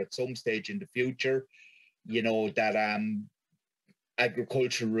taking over at some stage in the future, that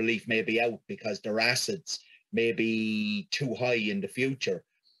agricultural relief may be out because their assets may be too high in the future.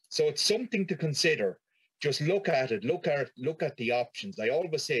 So it's something to consider. just look at it, look at the options. I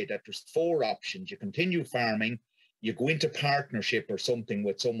always say that there's 4 options. You continue farming, you go into partnership or something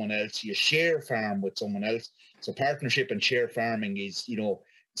with someone else, you share farm with someone else. So partnership and share farming is, you know,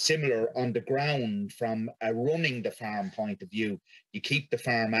 similar on the ground from a running the farm point of view. You keep the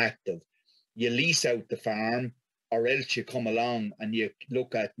farm active, you lease out the farm, or else you come along and you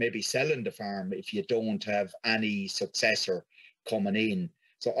look at maybe selling the farm if you don't have any successor coming in.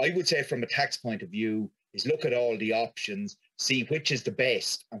 So I would say from a tax point of view is look at all the options, see which is the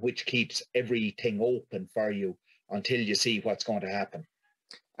best and which keeps everything open for you until you see what's going to happen.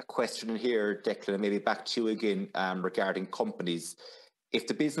 A question here, Declan, maybe back to you again regarding companies. If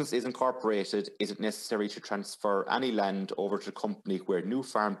the business is incorporated, is it necessary to transfer any land over to the company where new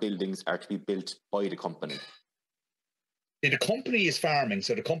farm buildings are to be built by the company? The company is farming,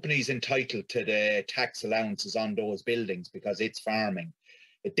 so the company is entitled to the tax allowances on those buildings because it's farming.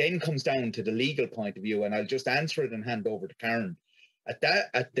 It then comes down to the legal point of view, and I'll just answer it and hand over to Karen.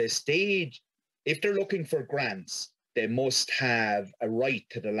 At the stage, if they're looking for grants, they must have a right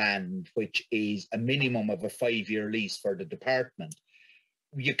to the land, which is a minimum of a 5-year lease for the department.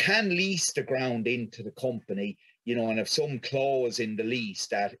 You can lease the ground into the company, you know, and have some clause in the lease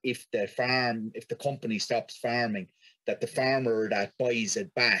that if the company stops farming, that the farmer that buys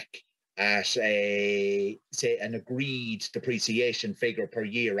it back at say an agreed depreciation figure per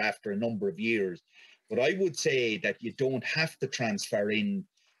year after a number of years. But I would say that you don't have to transfer in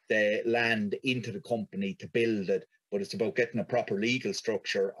the land into the company to build it, but it's about getting a proper legal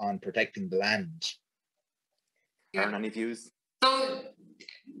structure on protecting the land. Karen, any views? So,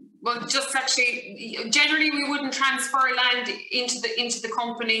 well, just actually, generally we wouldn't transfer land into the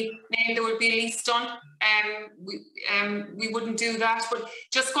company name. There would be a lease done. We wouldn't do that. But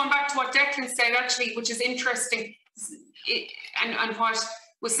just going back to what Declan said, actually, which is interesting, and what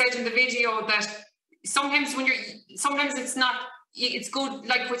was said in the video, that sometimes it's good,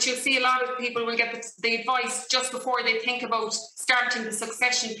 like what you'll see, a lot of people will get the advice just before they think about starting the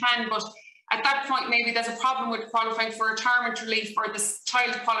succession plan, but at that point, maybe there's a problem with qualifying for retirement relief or this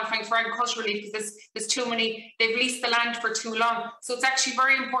child qualifying for agricultural relief because there's too many, they've leased the land for too long. So it's actually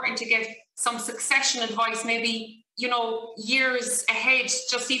very important to get some succession advice, maybe, you know, years ahead,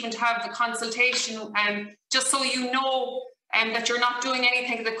 just even to have the consultation, just so you know that you're not doing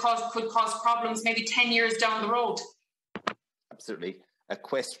anything that could cause problems maybe 10 years down the road. Absolutely. A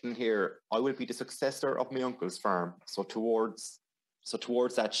question here. I will be the successor of my uncle's farm. So towards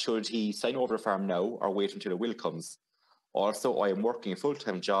that, should he sign over the farm now or wait until a will comes? Also, I am working a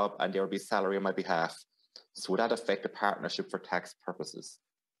full-time job and there will be salary on my behalf. So would that affect the partnership for tax purposes?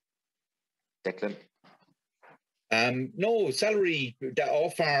 Declan? No, salary,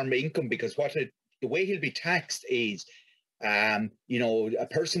 off-farm income, because the way he'll be taxed is, you know, a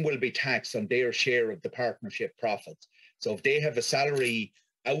person will be taxed on their share of the partnership profits. So if they have a salary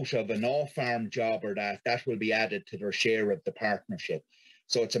out of an off-farm job or that will be added to their share of the partnership.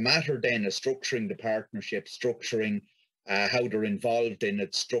 So it's a matter then of structuring the partnership, structuring how they're involved in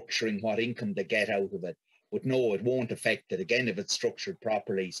it, structuring what income they get out of it. But no, it won't affect it, again, if it's structured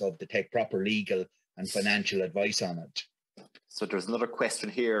properly, so if they take proper legal and financial advice on it. So there's another question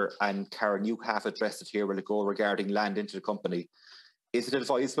here, and Karen, you have addressed it here, will it go regarding land into the company. Is it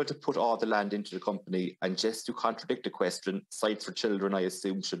advisable to put all the land into the company? And just to contradict the question, sites for children, I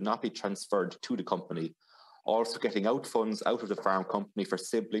assume, should not be transferred to the company. Also, getting out funds out of the farm company for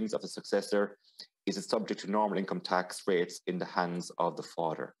siblings of the successor, is it subject to normal income tax rates in the hands of the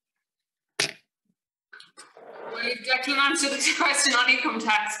father? Well, Declan answered the question on income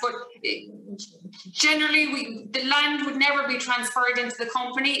tax, but generally the land would never be transferred into the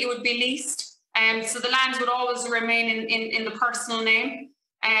company, it would be leased. So the land would always remain in the personal name.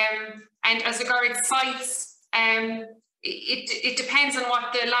 And as regards sites, it depends on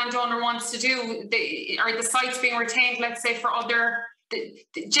what the landowner wants to do. Are the sites being retained, let's say, for other...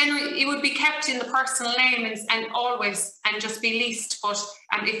 Generally, it would be kept in the personal name and always, and just be leased. But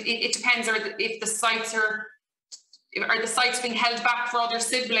it depends, if the sites are the sites being held back for other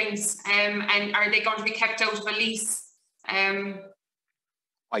siblings, and are they going to be kept out of a lease?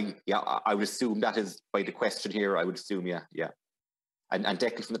 I would assume that is by the question here. I would assume, yeah. And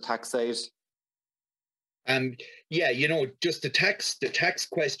Declan, from the tax side. Yeah, you know, just the tax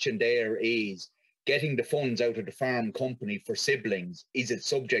question there is getting the funds out of the farm company for siblings. Is it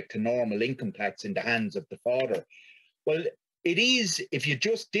subject to normal income tax in the hands of the father? Well, it is if you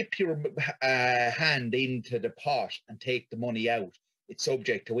just dip your hand into the pot and take the money out. It's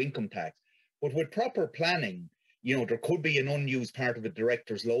subject to income tax. But with proper planning, you know, there could be an unused part of a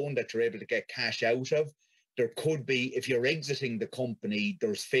director's loan that you're able to get cash out of. there could be, if you're exiting the company,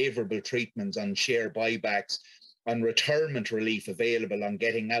 there's favourable treatments on share buybacks, on retirement relief available on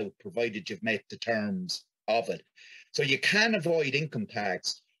getting out, provided you've met the terms of it. So you can avoid income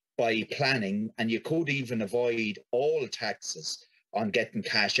tax by planning, and you could even avoid all taxes on getting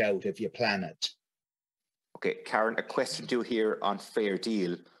cash out if you plan it. Okay, Karen, a question to you here on Fair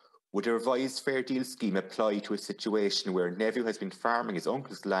Deal. Would a revised Fair Deal scheme apply to a situation where a nephew has been farming his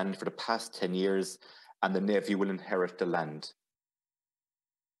uncle's land for the past 10 years and the nephew will inherit the land?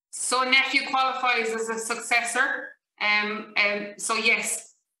 So nephew qualifies as a successor. So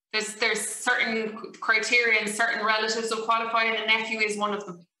yes, there's certain criteria and certain relatives will qualify, and a nephew is one of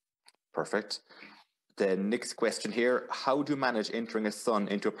them. Perfect. The next question here, how do you manage entering a son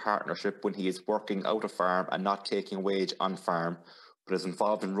into a partnership when he is working out of farm and not taking a wage on farm, but is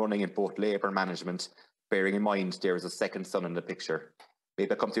involved in running in both labour and management, bearing in mind there is a second son in the picture?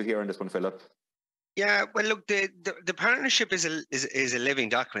 Maybe I'll come to you here on this one, Philip. Yeah, well, look, the partnership is a living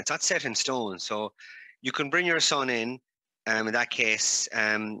document. It's not set in stone. So you can bring your son in. In that case,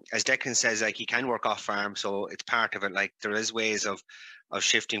 as Declan says, like, he can work off farm, so it's part of it. Like, there is ways of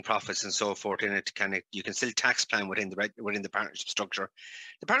shifting profits and so forth in it. You can still tax plan within the partnership structure.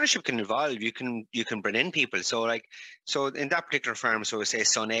 The partnership can evolve. You can bring in people. So in that particular farm, so we say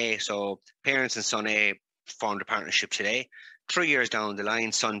son A. So parents and son A formed a partnership today. 3 years down the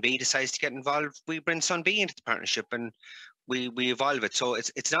line, son B decides to get involved. We bring son B into the partnership and we evolve it. So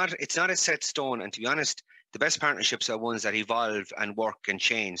it's not a set stone. And to be honest, the best partnerships are ones that evolve and work and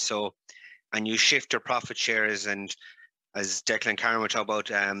change. So, and you shift your profit shares, and as Declan and Karen were talking about,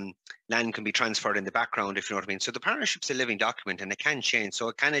 land can be transferred in the background, if you know what I mean. So the partnership's a living document and it can change. So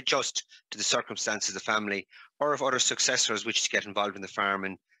it can adjust to the circumstances of the family, or if other successors wish to get involved in the farm,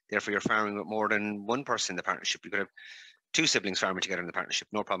 and therefore you're farming with more than one person in the partnership. You could have 2 siblings farming together in the partnership,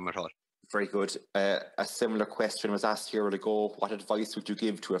 no problem at all. Very good. A similar question was asked here ago. What advice would you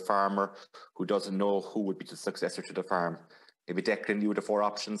give to a farmer who doesn't know who would be the successor to the farm? Maybe Declan, you had the 4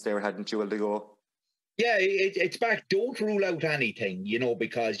 options there, hadn't you, ago? Yeah, it's back. Don't rule out anything,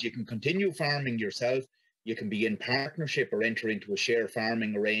 because you can continue farming yourself. You can be in partnership or enter into a share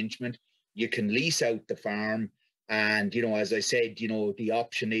farming arrangement. You can lease out the farm. And, as I said, the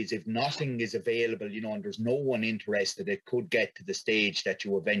option is, if nothing is available, and there's no one interested, it could get to the stage that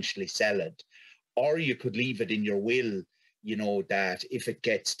you eventually sell it. Or you could leave it in your will, that if it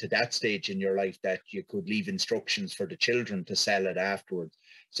gets to that stage in your life, that you could leave instructions for the children to sell it afterwards.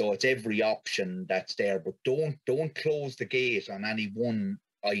 So it's every option that's there, but don't close the gate on any one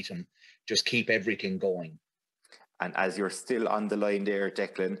item. Just keep everything going. And as you're still on the line there,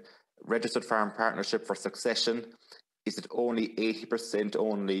 Declan, registered farm partnership for succession, is it only 80%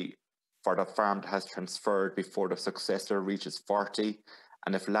 only for the farm that has transferred before the successor reaches 40?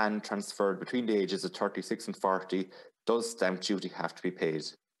 And if land transferred between the ages of 36 and 40, does stamp duty have to be paid?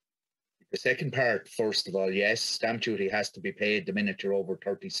 The second part, first of all, yes, stamp duty has to be paid the minute you're over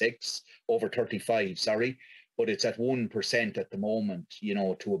 35, but it's at 1% at the moment,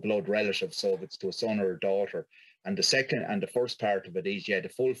 to a blood relative. So if it's to a son or a daughter. And the first part of it is, the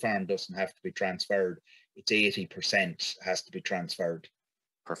full farm doesn't have to be transferred. It's 80% has to be transferred.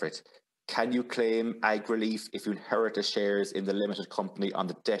 Perfect. Can you claim ag relief if you inherit the shares in the limited company on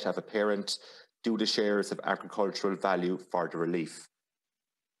the death of a parent? Do the shares have agricultural value for the relief?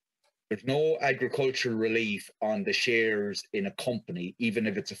 There's no agricultural relief on the shares in a company, even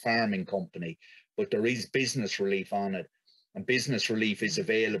if it's a farming company, but there is business relief on it. And business relief is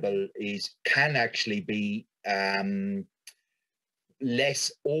available, can actually be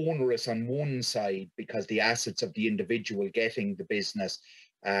less onerous on one side because the assets of the individual getting the business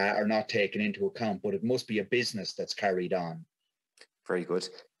are not taken into account, but it must be a business that's carried on. Very good.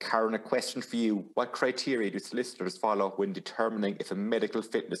 Karen, a question for you. What criteria do solicitors follow when determining if a medical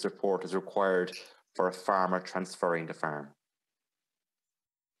fitness report is required for a farmer transferring the farm?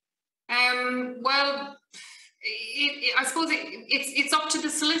 Well, I suppose it's up to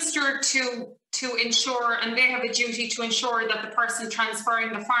the solicitor to ensure, and they have a duty to ensure that the person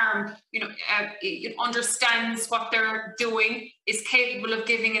transferring the farm, it understands what they're doing, is capable of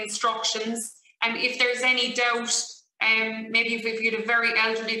giving instructions, and if there's any doubt, maybe if you had a very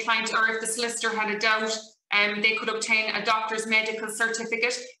elderly client, or if the solicitor had a doubt, they could obtain a doctor's medical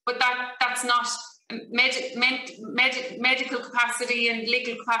certificate, but that's not. Medical capacity and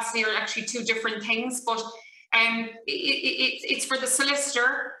legal capacity are actually 2 different things, but it's for the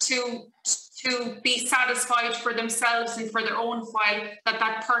solicitor to be satisfied for themselves and for their own file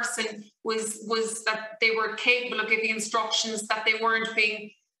that person was that they were capable of giving instructions, that they weren't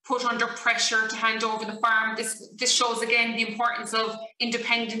being put under pressure to hand over the farm. This shows again the importance of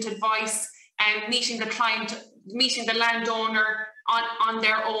independent advice meeting the client, meeting the landowner on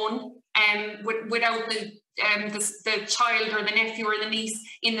their own, without the child or the nephew or the niece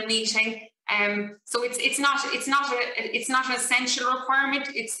in the meeting. So it's not an essential requirement.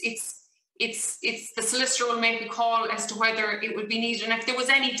 It's the solicitor will make a call as to whether it would be needed, and if there was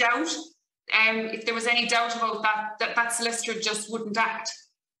any doubt, about that solicitor just wouldn't act.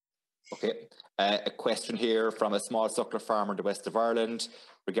 Okay. A question here from a small suckler farmer in the west of Ireland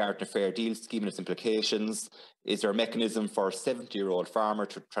regarding a fair deal scheme and its implications. Is there a mechanism for a 70-year-old farmer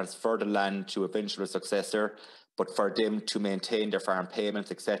to transfer the land to eventual successor, but for them to maintain their farm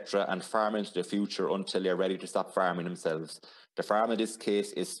payments, etc., and farm into the future until they're ready to stop farming themselves? The farm in this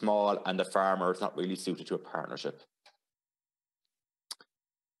case is small and the farmer is not really suited to a partnership.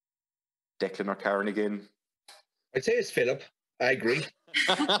 Declan or Karen again? I'd say it's Philip. I agree.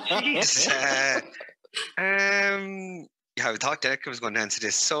 Yeah, I thought Derek was going to answer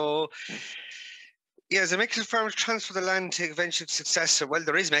this. So, yeah, as a mechanism for farmers to transfer the land to eventual successor, well,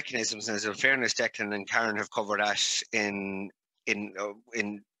 there is mechanisms, and as in fairness, Declan and Karen have covered that in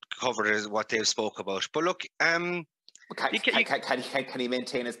covered what they've spoke about. But look, can he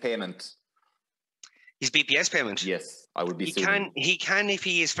maintain his payment? His BPS payment? Yes, I would be. He can if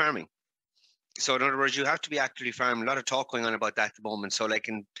he is farming. So in other words, you have to be actively farming. A lot of talk going on about that at the moment. So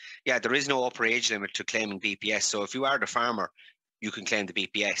there is no upper age limit to claiming BPS. So if you are the farmer, you can claim the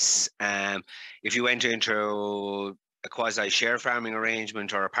BPS. If you enter into a quasi share farming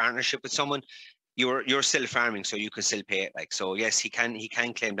arrangement or a partnership with someone, you're still farming, so you can still pay it. So yes, he can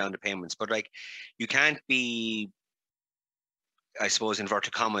claim down the payments, but you can't be, I suppose,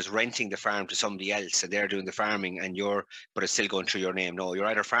 inverted commas, renting the farm to somebody else and they're doing the farming but it's still going through your name. No, you're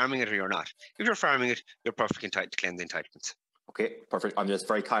either farming it or you're not. If you're farming it, you're perfectly entitled to claim the entitlements. Okay, perfect. I'm just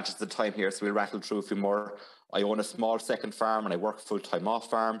very conscious of the time here, so we'll rattle through a few more. I own a small second farm and I work full-time off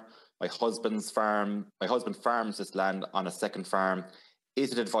farm. My husband farms this land on a second farm.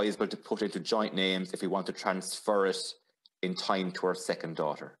 Is it advisable to put into joint names if we want to transfer it in time to our second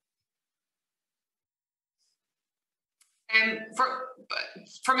daughter?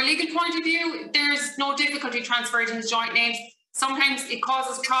 From a legal point of view, there's no difficulty transferring into joint names. Sometimes it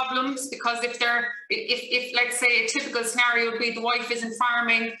causes problems because if let's say a typical scenario would be the wife isn't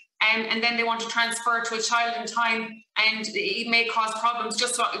farming and then they want to transfer to a child in time, and it may cause problems.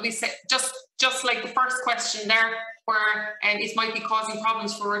 Just what we said, just like the first question there, where it might be causing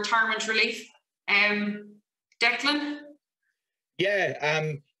problems for retirement relief. Declan?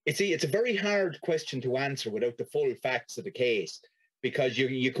 Yeah. It's a very hard question to answer without the full facts of the case, because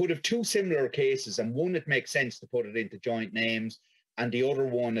you could have two similar cases, and one it makes sense to put it into joint names and the other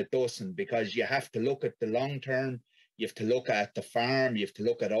one it doesn't, because you have to look at the long term, you have to look at the farm, you have to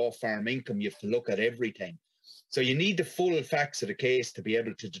look at off-farm income, you have to look at everything. So you need the full facts of the case to be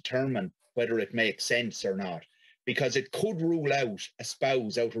able to determine whether it makes sense or not, because it could rule out a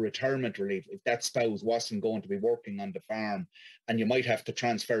spouse out of retirement relief if that spouse wasn't going to be working on the farm, and you might have to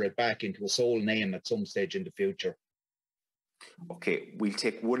transfer it back into a sole name at some stage in the future. Okay, we'll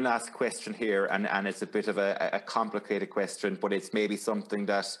take one last question here, and it's a bit of a complicated question, but it's maybe something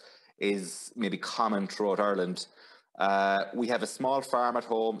that is maybe common throughout Ireland. We have a small farm at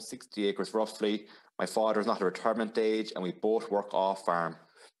home, 60 acres roughly. My father is not at retirement age and we both work off farm,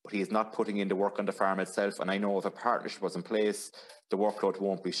 but he is not putting in the work on the farm itself. And I know if a partnership was in place, the workload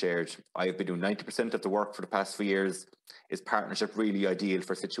won't be shared. I've been doing 90% of the work for the past 3 years. Is partnership really ideal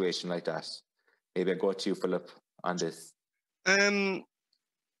for a situation like that? Maybe I'll go to you, Philip, on this.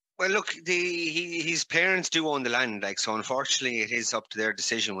 Well, look, his parents do own the land, so unfortunately it is up to their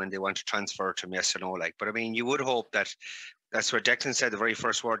decision when they want to transfer to him, yes or no. But I mean, you would hope that's where Declan said, the very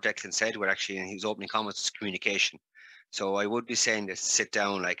first word Declan said, were actually in his opening comments, was communication. So I would be saying that sit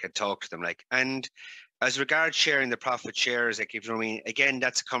down, and talk to them, and as regards sharing the profit shares, if you know what I mean, again,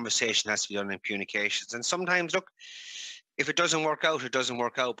 that's a conversation that has to be done in communications. And sometimes, look, if it doesn't work out, it doesn't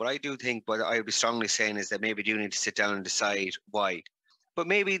work out. But I do think what I would be strongly saying is that maybe you need to sit down and decide why. But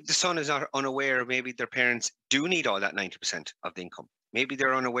maybe the son is not unaware. Maybe their parents do need all that 90% of the income. Maybe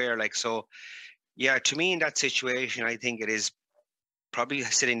they're unaware. So, yeah, to me in that situation, I think it is probably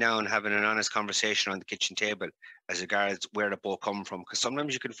sitting down and having an honest conversation on the kitchen table as regards where the both come from. Because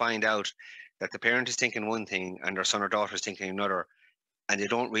sometimes you can find out that the parent is thinking one thing and their son or daughter is thinking another, and they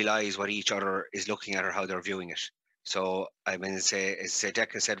don't realize what each other is looking at or how they're viewing it. So I mean, as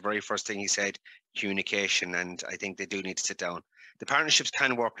Declan said, very first thing he said, communication, and I think they do need to sit down. The partnerships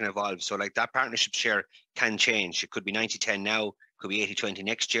can work and evolve. So that partnership share can change. It could be 90-10 now, could be 80-20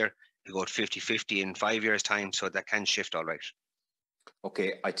 next year, it could go to 50-50 in 5 years' time. So that can shift all right.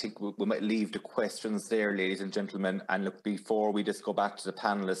 Okay, I think we might leave the questions there, ladies and gentlemen. And look, before we just go back to the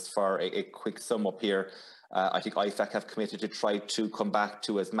panelists for a quick sum up here, I think Ifac have committed to try to come back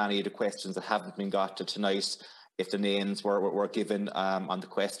to as many of the questions that haven't been got to tonight. If the names were given on the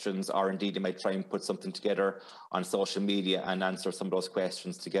questions, or indeed they might try and put something together on social media and answer some of those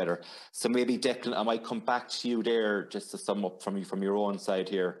questions together. So maybe Declan, I might come back to you there just to sum up from your own side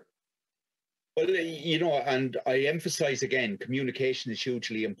here. Well, you know, and I emphasize again, communication is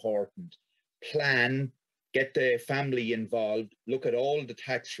hugely important. Plan, get the family involved, look at all the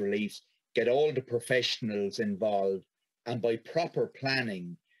tax reliefs, get all the professionals involved, and by proper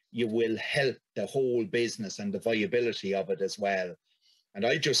planning, you will help the whole business and the viability of it as well. And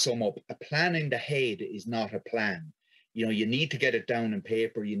I just sum up, a plan in the head is not a plan. You know, you need to get it down on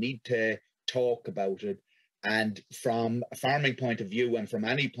paper, you need to talk about it. And from a farming point of view and from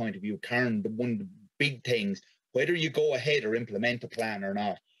any point of view, Karen, one of the big things, whether you go ahead or implement a plan or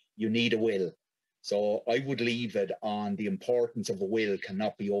not, you need a will. So I would leave it on the importance of a will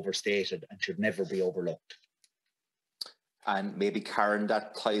cannot be overstated and should never be overlooked. And maybe, Karen,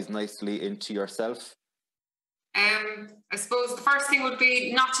 that ties nicely into yourself. I suppose the first thing would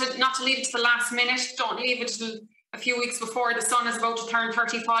be not to leave it to the last minute. Don't leave it till a few weeks before the son is about to turn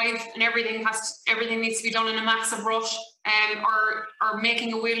 35 and everything needs to be done in a massive rush, or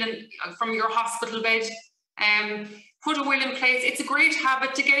making a will from your hospital bed. Put a will in place. It's a great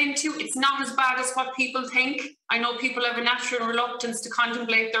habit to get into. It's not as bad as what people think. I know people have a natural reluctance to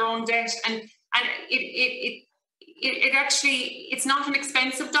contemplate their own debt, and it actually, it's not an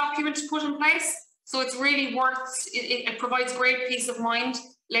expensive document to put in place. So it's really worth, it provides great peace of mind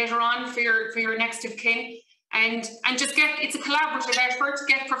later on for your next of kin. And just it's a collaborative effort.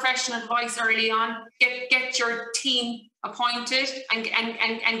 Get professional advice early on. Get your team appointed and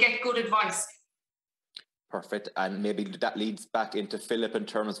get good advice. Perfect. And maybe that leads back into Philip in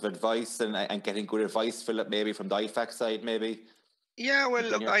terms of advice and getting good advice, Philip, maybe from the Ifac side, maybe. Yeah, well,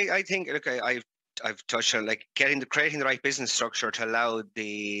 look, I think, look, I've touched on creating the right business structure to allow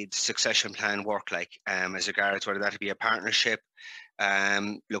the succession plan work, like as regards whether that be a partnership,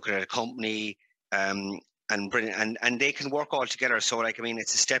 looking at a company, and they can work all together. So like, I mean,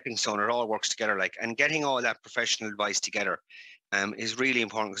 it's a stepping stone. It all works together, like, and getting all that professional advice together is really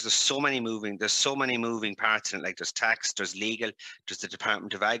important, because there's so many moving parts in it. Like, there's tax, there's legal, there's the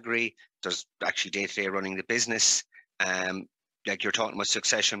Department of Agri, there's actually day-to-day running the business. Like you're talking about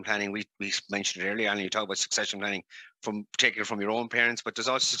succession planning, we mentioned it earlier, and you talk about succession planning particularly from your own parents, but there's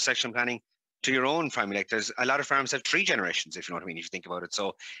also succession planning to your own family. Like, there's a lot of farms have 3 generations, if you know what I mean, if you think about it.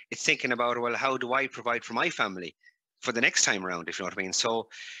 So it's thinking about, well, how do I provide for my family for the next time around, if you know what I mean? So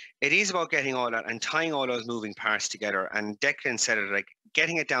it is about getting all that and tying all those moving parts together. And Declan said it, like,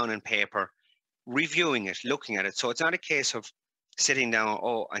 getting it down on paper, reviewing it, looking at it. So it's not a case of sitting down,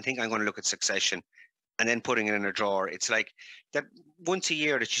 oh, I think I'm going to look at succession, and then putting it in a drawer. It's like that once a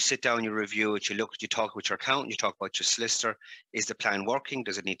year that you sit down, you review it, you talk with your accountant, you talk about your solicitor. Is the plan working?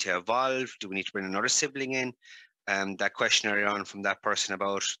 Does it need to evolve? Do we need to bring another sibling in? That question earlier on from that person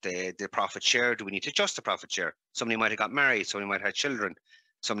about the profit share, do we need to adjust the profit share? Somebody might have got married, somebody might have had children,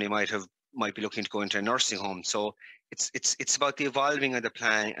 somebody might be looking to go into a nursing home. So it's about the evolving of the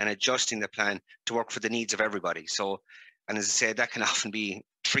plan and adjusting the plan to work for the needs of everybody. So, and as I said, that can often be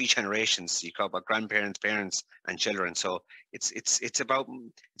 3 generations. You talk about grandparents, parents, and children. So it's about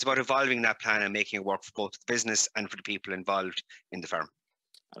evolving that plan and making it work for both the business and for the people involved in the farm.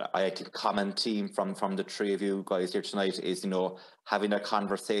 I think a common theme from the 3 of you guys here tonight is, having a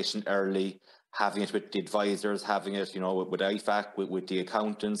conversation early, having it with the advisors, having it, with Ifac, with the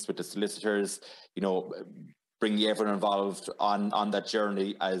accountants, with the solicitors, bring everyone involved on that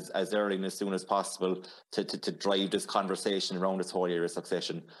journey as early and as soon as possible to drive this conversation around this whole area of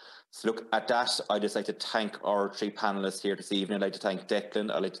succession. So look, at that, I'd just like to thank our 3 panellists here this evening. I'd like to thank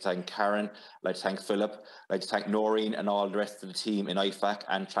Declan, I'd like to thank Karen, I'd like to thank Philip, I'd like to thank Noreen and all the rest of the team in Ifac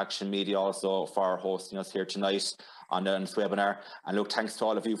and Traction Media also for hosting us here tonight on this webinar. And look, thanks to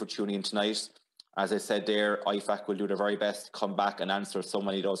all of you for tuning in tonight. As I said there, Ifac will do their very best to come back and answer so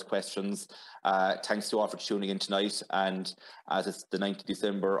many of those questions. Thanks to all for tuning in tonight. And as it's the 9th of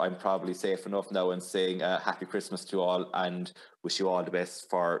December, I'm probably safe enough now in saying Happy Christmas to all and wish you all the best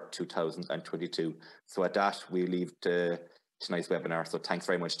for 2022. So at that, we leave tonight's webinar. So thanks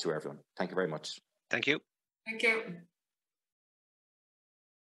very much to everyone. Thank you very much. Thank you. Thank you.